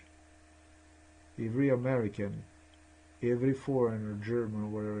British, every American, every foreigner,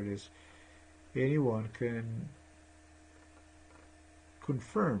 German, whatever it is, anyone can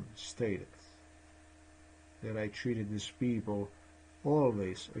confirm, state it, that I treated these people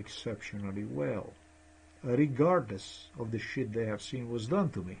always exceptionally well, regardless of the shit they have seen was done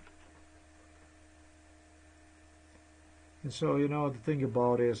to me. And so, the thing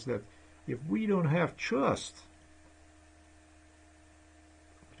about it is that if we don't have trust,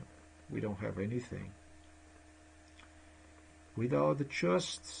 we don't have anything. Without the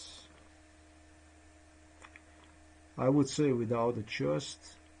trust, I would say without the trust,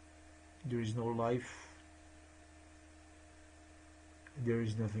 there is no life. There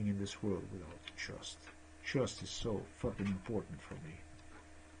is nothing in this world without trust. Trust is so fucking important for me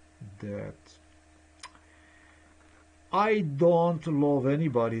that I don't love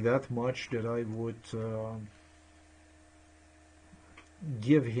anybody that much that I would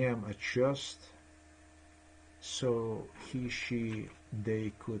give him a trust so he, she,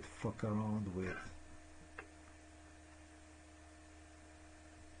 they could fuck around with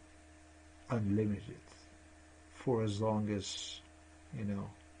unlimited for as long as,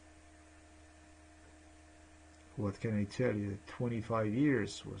 what can I tell you? 25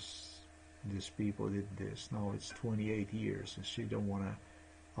 years was these people did this. Now it's 28 years and she don't want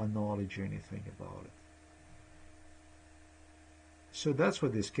to acknowledge anything about it. So that's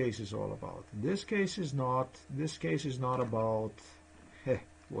what this case is all about. This case is not about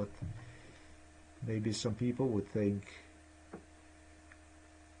what maybe some people would think.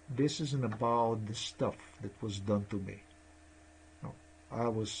 This isn't about the stuff that was done to me. No,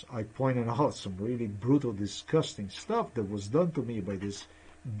 I pointed out some really brutal, disgusting stuff that was done to me by these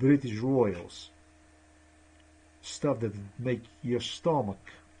British royals. Stuff that make your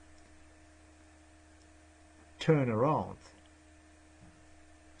stomach turn around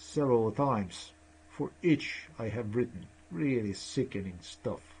several times. For each I have written really sickening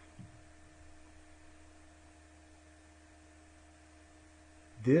stuff.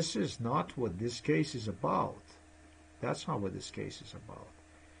 This is not what this case is about. That's not what this case is about.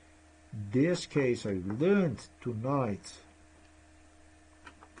 This case I learned tonight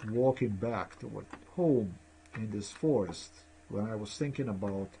walking back toward home in this forest when I was thinking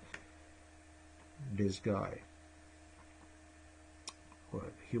about this guy. Well,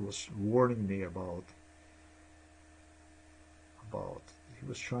 he was warning me about he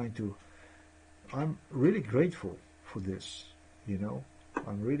was trying to. I'm really grateful for this,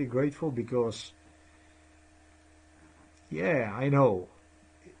 I'm really grateful because, yeah, I know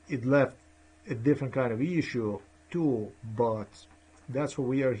it left a different kind of issue too, but that's what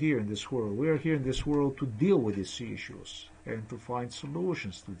we are here in this world. We are here in this world to deal with these issues and to find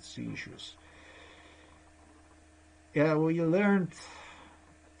solutions to these issues. Yeah, we learn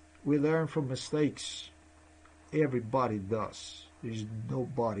from mistakes. Everybody does. There's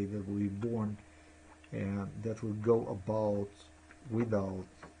nobody that will be born and that will go about without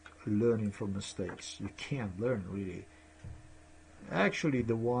learning from mistakes. You can't learn, really. Actually,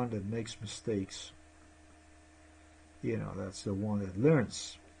 the one that makes mistakes, that's the one that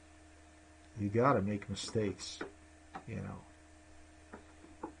learns. You gotta make mistakes,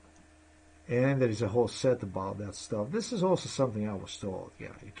 And there is a whole set about that stuff. This is also something I was told.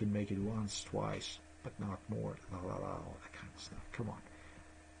 Yeah, you can make it once, twice, but not more. All that kind of stuff. Come on.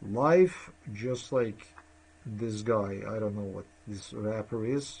 Life, just like this guy, I don't know what this rapper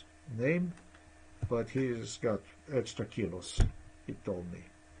is, name, but he's got extra kilos, he told me.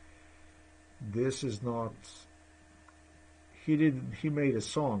 This is not, he made a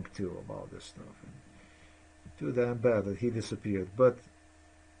song too about this stuff, and too damn bad that he disappeared, but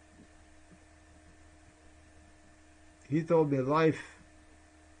he told me life,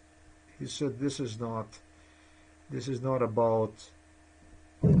 he said this is not about,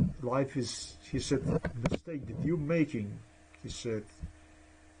 life is, he said, the mistake that you're making, he said,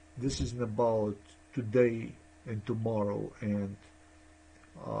 this isn't about today and tomorrow and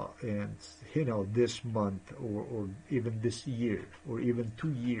this month or even this year or even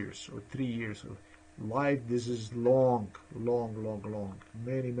 2 years or 3 years. Life, this is long,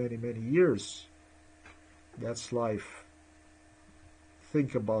 many years. That's life.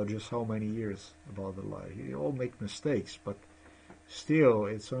 Think about just how many years about the life. You all make mistakes, but still,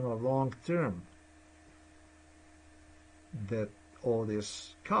 it's on a long term that all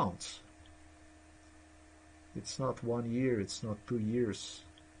this counts. It's not 1 year, it's not 2 years,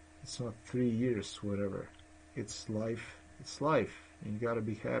 it's not 3 years, whatever. It's life, It's life. And you got to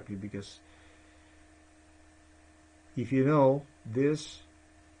be happy, because if you know this,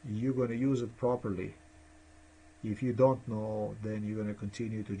 you're going to use it properly. If you don't know, then you're going to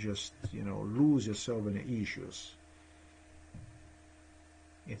continue to just, lose yourself in the issues.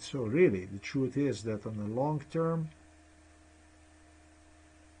 And so really, the truth is that on the long term,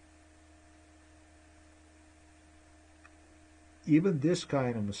 even this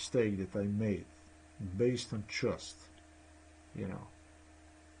kind of mistake that I made, based on trust,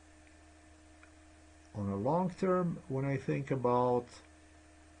 on a long term, when I think about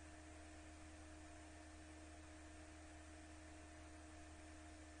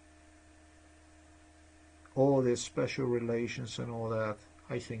all these special relations and all that,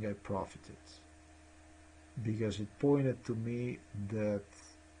 I think I profited, because it pointed to me that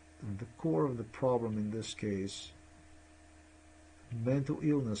the core of the problem in this case, mental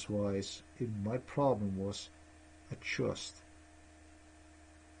illness wise, my problem was a trust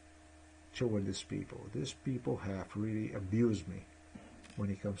toward these people. These people have really abused me when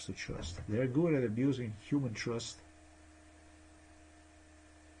it comes to trust. They're good at abusing human trust.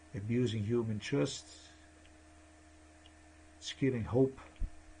 Abusing human trust, it's killing hope.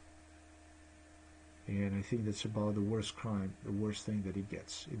 And I think that's about the worst crime, the worst thing that it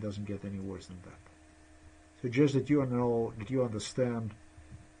gets. It doesn't get any worse than that. So just that you know, that you understand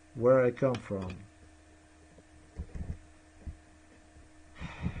where I come from.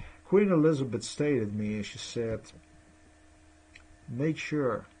 Queen Elizabeth stated me, she said, make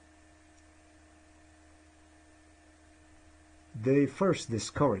sure they first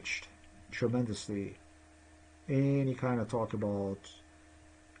discouraged tremendously any kind of talk about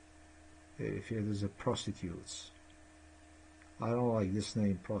if there's a prostitutes. I don't like this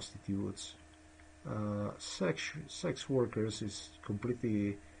name, prostitutes. Sex workers is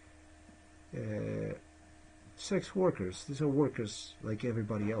completely sex workers. These are workers like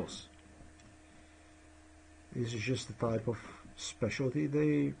everybody else. This is just a type of specialty.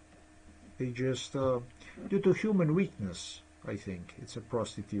 They just due to human weakness, I think it's a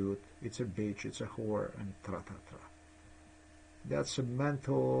prostitute, it's a bitch, it's a whore, and tra. That's a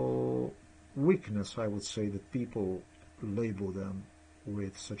mental weakness, I would say, that people label them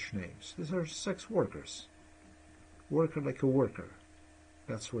with such names. These are sex workers. Worker like a worker.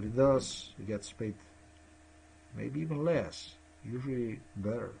 That's what it does. It gets paid maybe even less, usually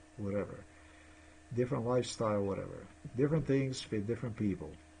better, whatever. Different lifestyle, whatever. Different things fit different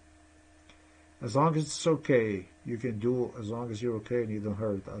people. As long as it's okay, you can do, as long as you're okay and you don't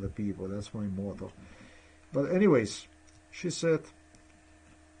hurt other people. That's my motto. But anyways, she said,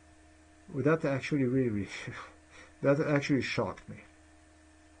 well, that actually really that actually shocked me.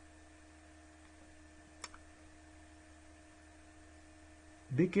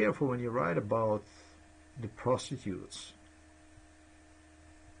 Be careful when you write about the prostitutes.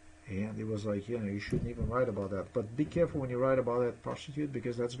 And it was like, you shouldn't even write about that. But be careful when you write about that prostitute,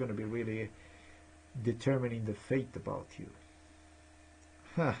 because that's going to be really determining the fate about you.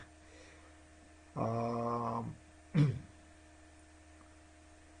 Huh.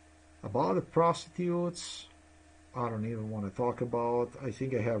 About the prostitutes, I don't even want to talk about. I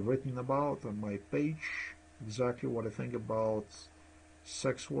think I have written about on my page exactly what I think about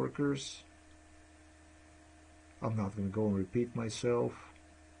sex workers. I'm not going to go and repeat myself.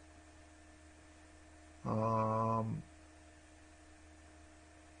 I'm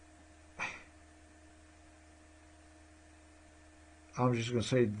just going to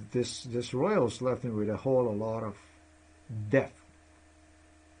say this Royals left me with a lot of depth.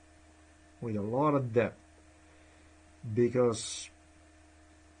 With a lot of depth. Because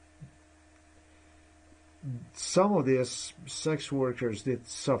some of these sex workers did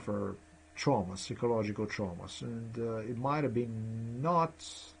suffer traumas, psychological traumas, and it might have been not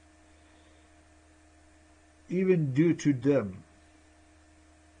even due to them,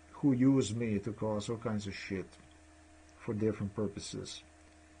 who use me to cause all kinds of shit for different purposes,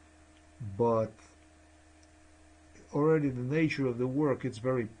 but already the nature of the work, it's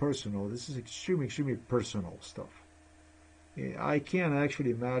very personal. This is extremely personal stuff. I can't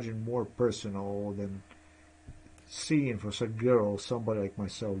actually imagine more personal than seeing for some girl, somebody like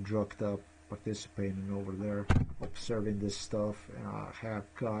myself, drugged up, participating over there, observing this stuff, and have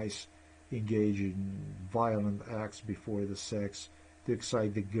guys engage in violent acts before the sex to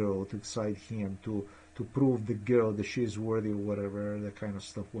excite the girl, to excite him, to prove the girl that she's worthy or whatever. That kind of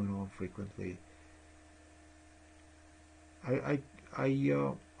stuff went on frequently. I'm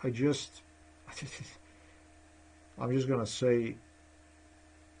just gonna say,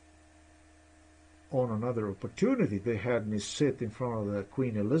 on another opportunity, they had me sit in front of the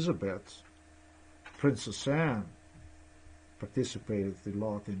Queen Elizabeth, Princess Anne, participated a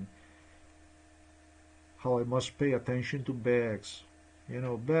lot in how I must pay attention to bags. You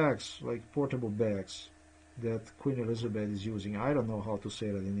know, bags, like portable bags that Queen Elizabeth is using. I don't know how to say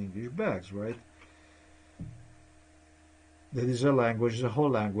that in English. Bags, right? That is a language, a whole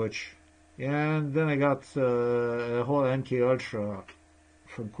language. And then I got a whole MK Ultra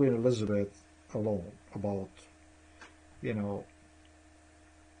from Queen Elizabeth alone about, you know,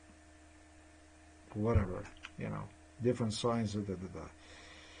 whatever, you know, different signs.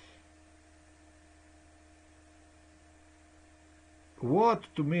 What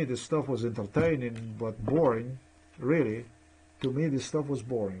to me this stuff was entertaining but boring, really. To me this stuff was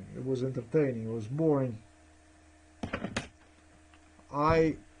boring. It was entertaining, it was boring.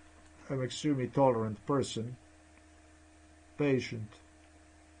 I am an extremely tolerant person, patient.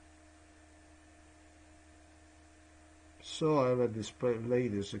 So I let these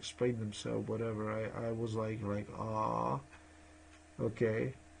ladies explain themselves, whatever. I was like,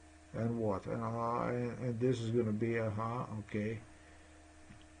 okay, and what? And this is gonna be, okay.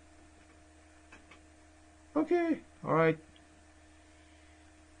 Okay, alright.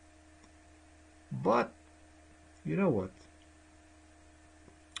 But, you know what?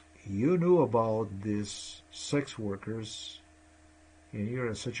 You knew about these sex workers, and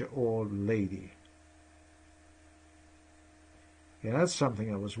you're such an old lady. And that's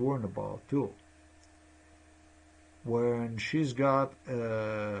something I was warned about too. When she's got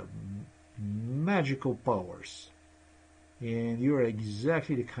magical powers, and you're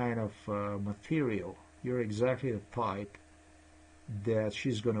exactly the kind of material, you're exactly the type that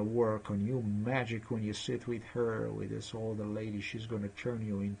she's gonna work on you magic when you sit with her, with this older lady. She's gonna turn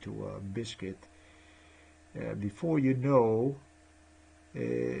you into a biscuit. Before you know,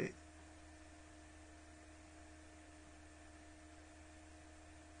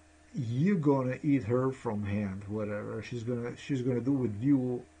 you're gonna eat her from hand. Whatever she's gonna do with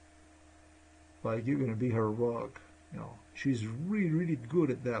you, like you're gonna be her rug. You know, she's really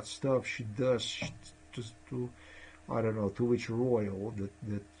good at that stuff. She does just to, I don't know, to which royal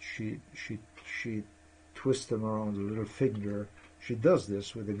that she twists them around the little finger. She does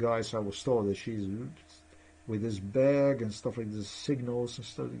this with the guys. I was told that she's with this bag and stuff like this, signals and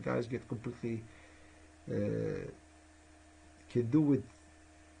stuff. The guys get completely can do with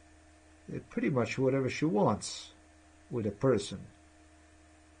pretty much whatever she wants with a person.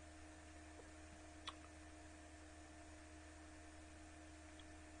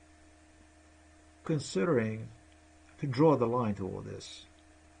 Considering, to draw the line to all this,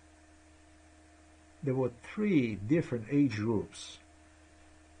 there were 3 different age groups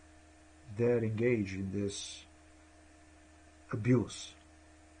that engage in this abuse.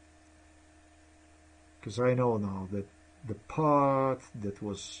 Because I know now that the part that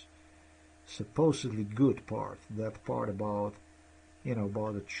was supposedly good part, that part about, you know,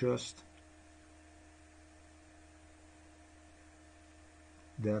 about the chest,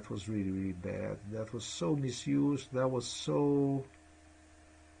 that was really bad. That was so misused. That was so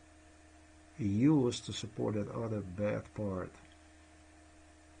used to support that other bad part.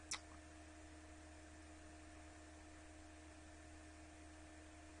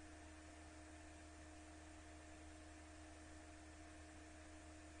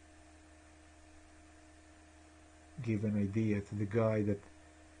 Give an idea to the guy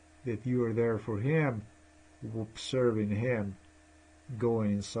that you are there for him, serving him,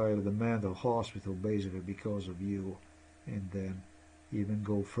 going inside of the mental hospital basically because of you, and then even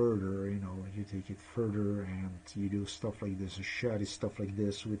go further, you know, you take it further and you do stuff like this, shoddy stuff like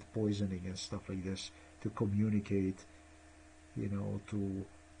this with poisoning and stuff like this to communicate, you know, to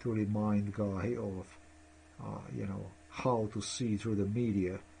remind guy of, you know, how to see through the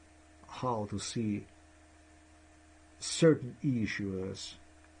media, how to see certain issues,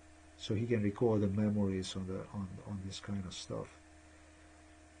 so he can recall the memories on this kind of stuff.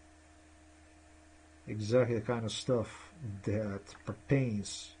 Exactly the kind of stuff that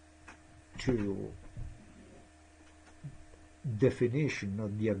pertains to definition,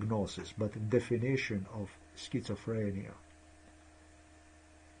 not diagnosis, but definition of schizophrenia.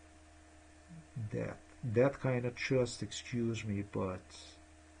 That kind of just, excuse me, but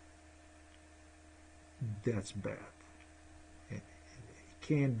that's bad. It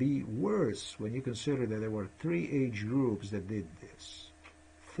can be worse when you consider that there were 3 age groups that did this.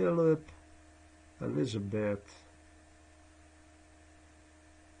 Philip, Elizabeth,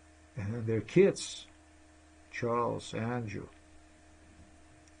 and their kids, Charles, Andrew,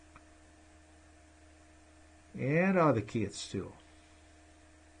 and other kids too.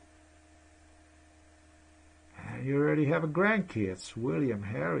 And you already have a grandkids, William,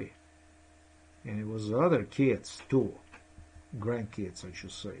 Harry, and it was other kids too. grandkids, I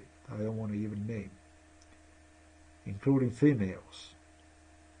should say. I don't want to even name, including females.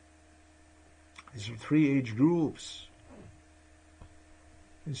 These are 3 age groups.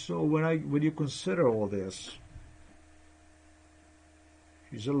 And so when you consider all this,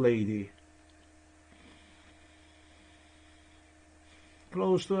 she's a lady,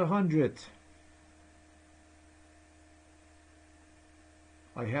 close to 100.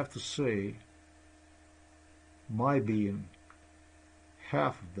 I have to say, my being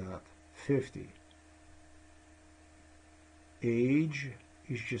half of that, 50. Age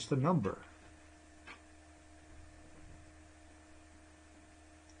is just a number.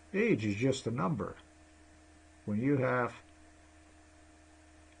 Age is just a number. When you have,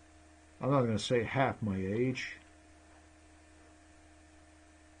 I'm not going to say half my age,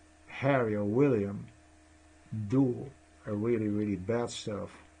 Harry or William do a really, really bad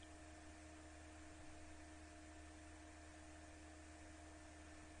stuff,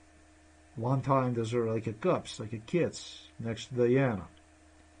 one time those are like a cubs, like a kids next to Diana.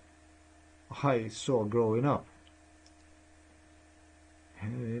 I saw growing up.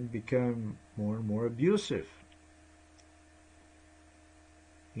 And it became more and more abusive.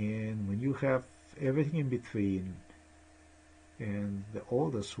 And when you have everything in between, and the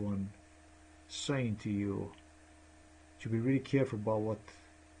oldest one saying to you to be really careful about what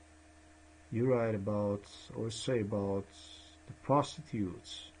you write about or say about the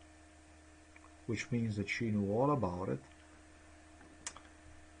prostitutes, which means that she knew all about it,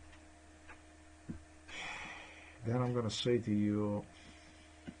 then I'm going to say to you,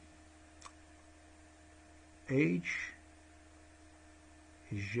 age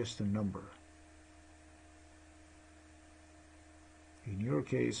is just a number. In your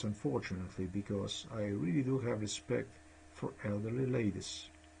case, unfortunately, because I really do have respect for elderly ladies,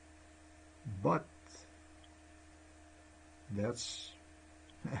 but that's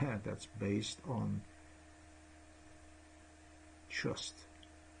that's based on trust.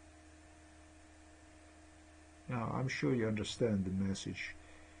 Now, I'm sure you understand the message.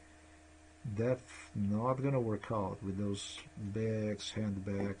 That's not going to work out with those bags,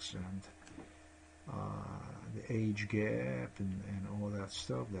 handbags, and the age gap and all that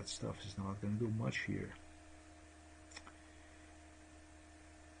stuff. That stuff is not going to do much here.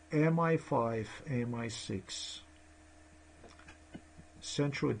 MI5, MI6,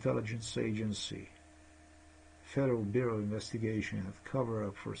 Central Intelligence Agency, Federal Bureau of Investigation,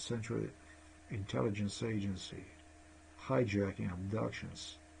 cover-up for Central Intelligence Agency, hijacking,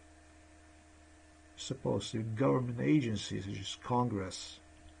 abductions, supposed to be government agencies such as Congress,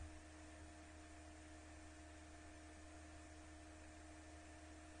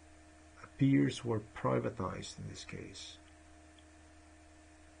 appears were privatized in this case.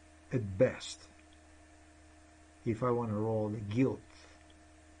 At best, if I want to roll the guilt,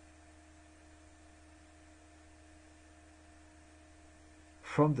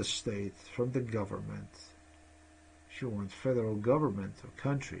 from the state, from the government, if you want federal government or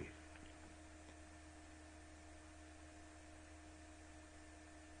country,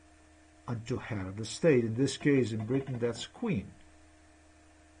 unto head of the state. In this case, in Britain, that's Queen.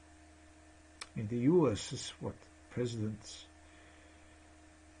 In the U.S., is what? Presidents,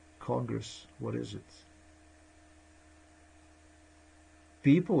 Congress, what is it?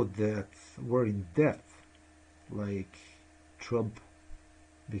 People that were in debt, like Trump,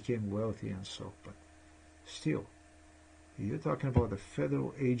 became wealthy and so, but still, you're talking about the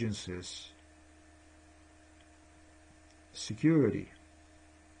federal agencies, security,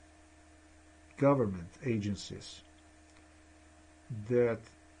 government agencies that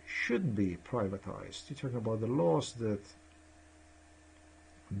shouldn't be privatized. You're talking about the laws that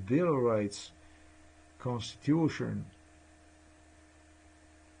Bill of Rights, Constitution,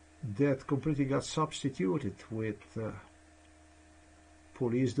 that completely got substituted with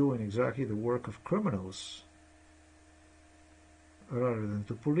police doing exactly the work of criminals rather than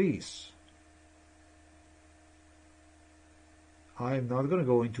to police. I'm not going to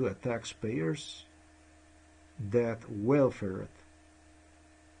go into a taxpayers that welfare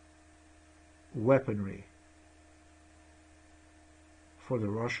weaponry for the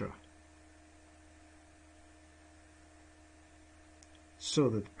Russia so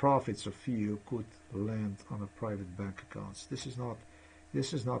that profits of few could land on a private bank accounts. This is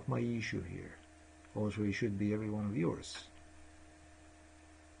not my issue here. Also, it should be every one of yours,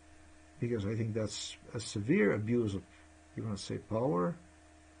 because I think that's a severe abuse of, you want to say, power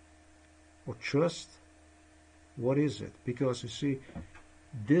or trust. What is it? Because you see,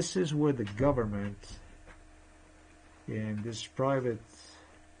 this is where the government and these private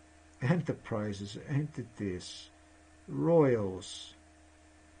enterprises, entities royals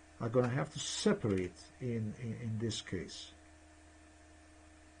are going to have to separate in this case.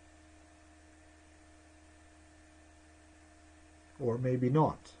 Or maybe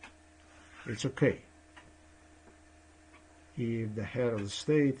not. It's okay. If the head of the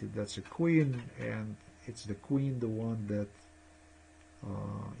state, if that's a queen, and it's the queen the one that,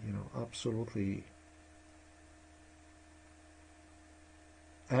 absolutely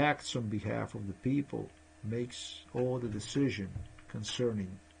acts on behalf of the people, makes all the decision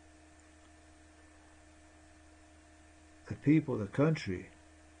concerning the people, the country,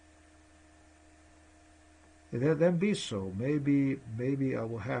 then be so. Maybe I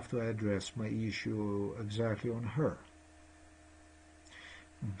will have to address my issue exactly on her.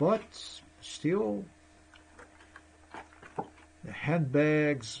 But still, the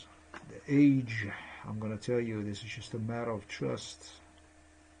handbags, the age, I'm going to tell you, this is just a matter of trust.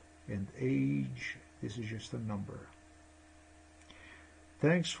 And age, this is just a number.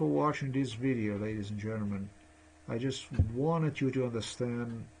 Thanks for watching this video, ladies and gentlemen. I just wanted you to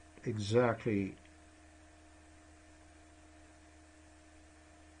understand exactly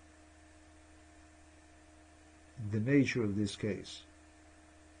the nature of this case.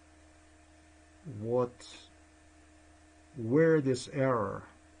 Where this error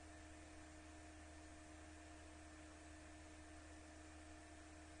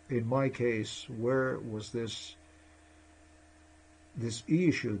in my case, where was this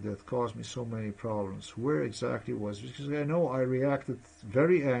issue that caused me so many problems? Where exactly was it? Because I know I reacted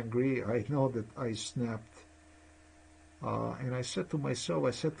very angry. I know that I snapped. And I said to myself,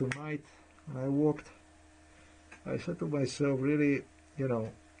 I said tonight, when I walked, I said to myself, really,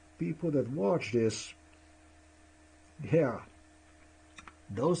 people that watch this, yeah,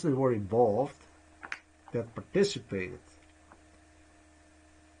 those that were involved, that participated,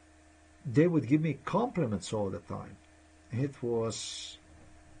 they would give me compliments all the time. It was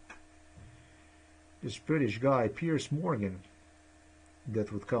this British guy, Piers Morgan,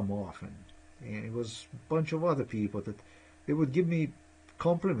 that would come often. And it was a bunch of other people that they would give me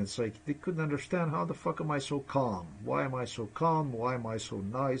compliments. Like, they couldn't understand, how the fuck am I so calm? Why am I so calm? Why am I so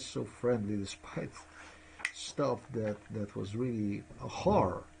nice, so friendly, despite stuff that was really a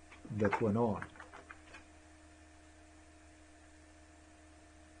horror that went on.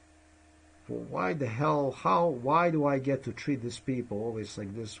 Well, why the hell, why do I get to treat these people always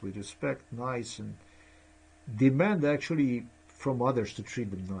like this, with respect, nice, and demand actually from others to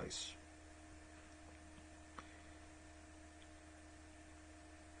treat them nice?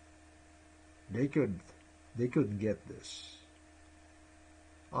 They couldn't get this.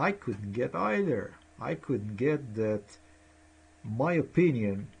 I couldn't get either. I couldn't get that my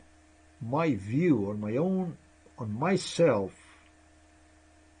opinion, my view on myself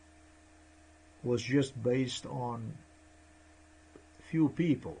was just based on few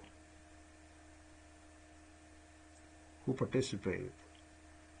people who participated.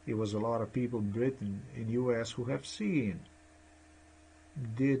 It was a lot of people in Britain, in US, who have seen,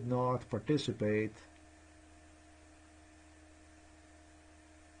 did not participate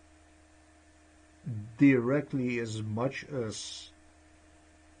directly as much as,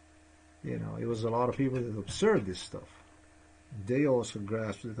 it was a lot of people that observed this stuff. They also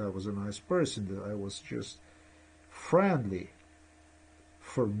grasped that I was a nice person, that I was just friendly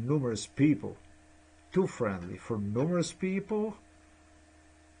for numerous people. Too friendly for numerous people.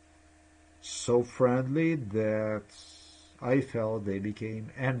 So friendly that I felt they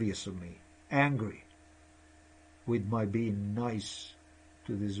became envious of me, angry with my being nice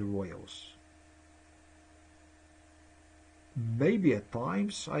to these royals. Maybe at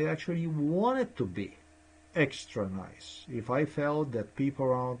times I actually wanted to be extra nice. If I felt that people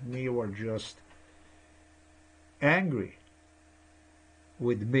around me were just angry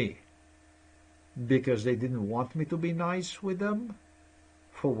with me because they didn't want me to be nice with them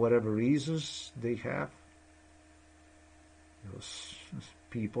for whatever reasons they have. There was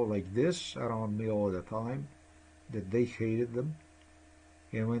people like this around me all the time, that they hated them.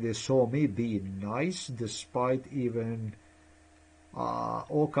 And when they saw me being nice, despite even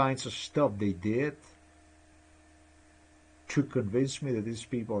all kinds of stuff they did to convince me that these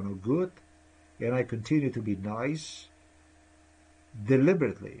people are no good, and I continue to be nice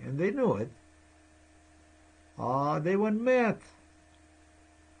deliberately, and they knew it, they went mad.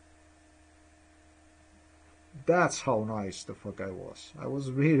 That's how nice the fuck I was. I was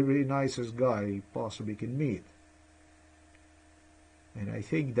really, really nicest guy you possibly can meet. And I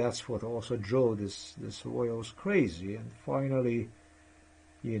think that's what also drove this royals crazy. And finally,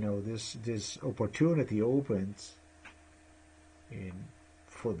 this opportunity opened, and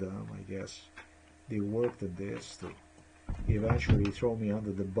for them, I guess, they worked at this to eventually throw me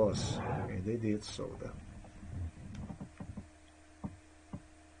under the bus, and they did so then.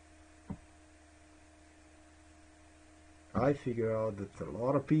 I figure out that a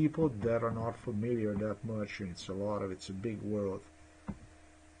lot of people that are not familiar that much, and it's a big world,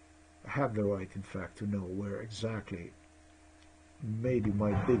 have the right, in fact, to know where exactly maybe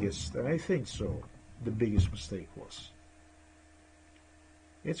my biggest, and I think so, the biggest mistake was.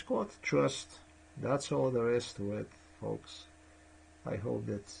 It's called trust. That's all there is to it, folks. I hope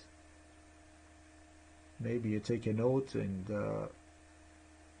that maybe you take a note and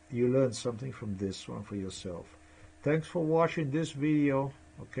you learn something from this one for yourself. Thanks for watching this video,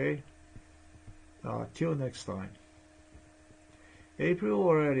 okay? Till next time. April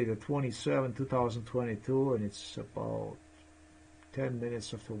already the 27th, 2022, and it's about 10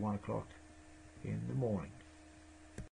 minutes after 1 o'clock in the morning.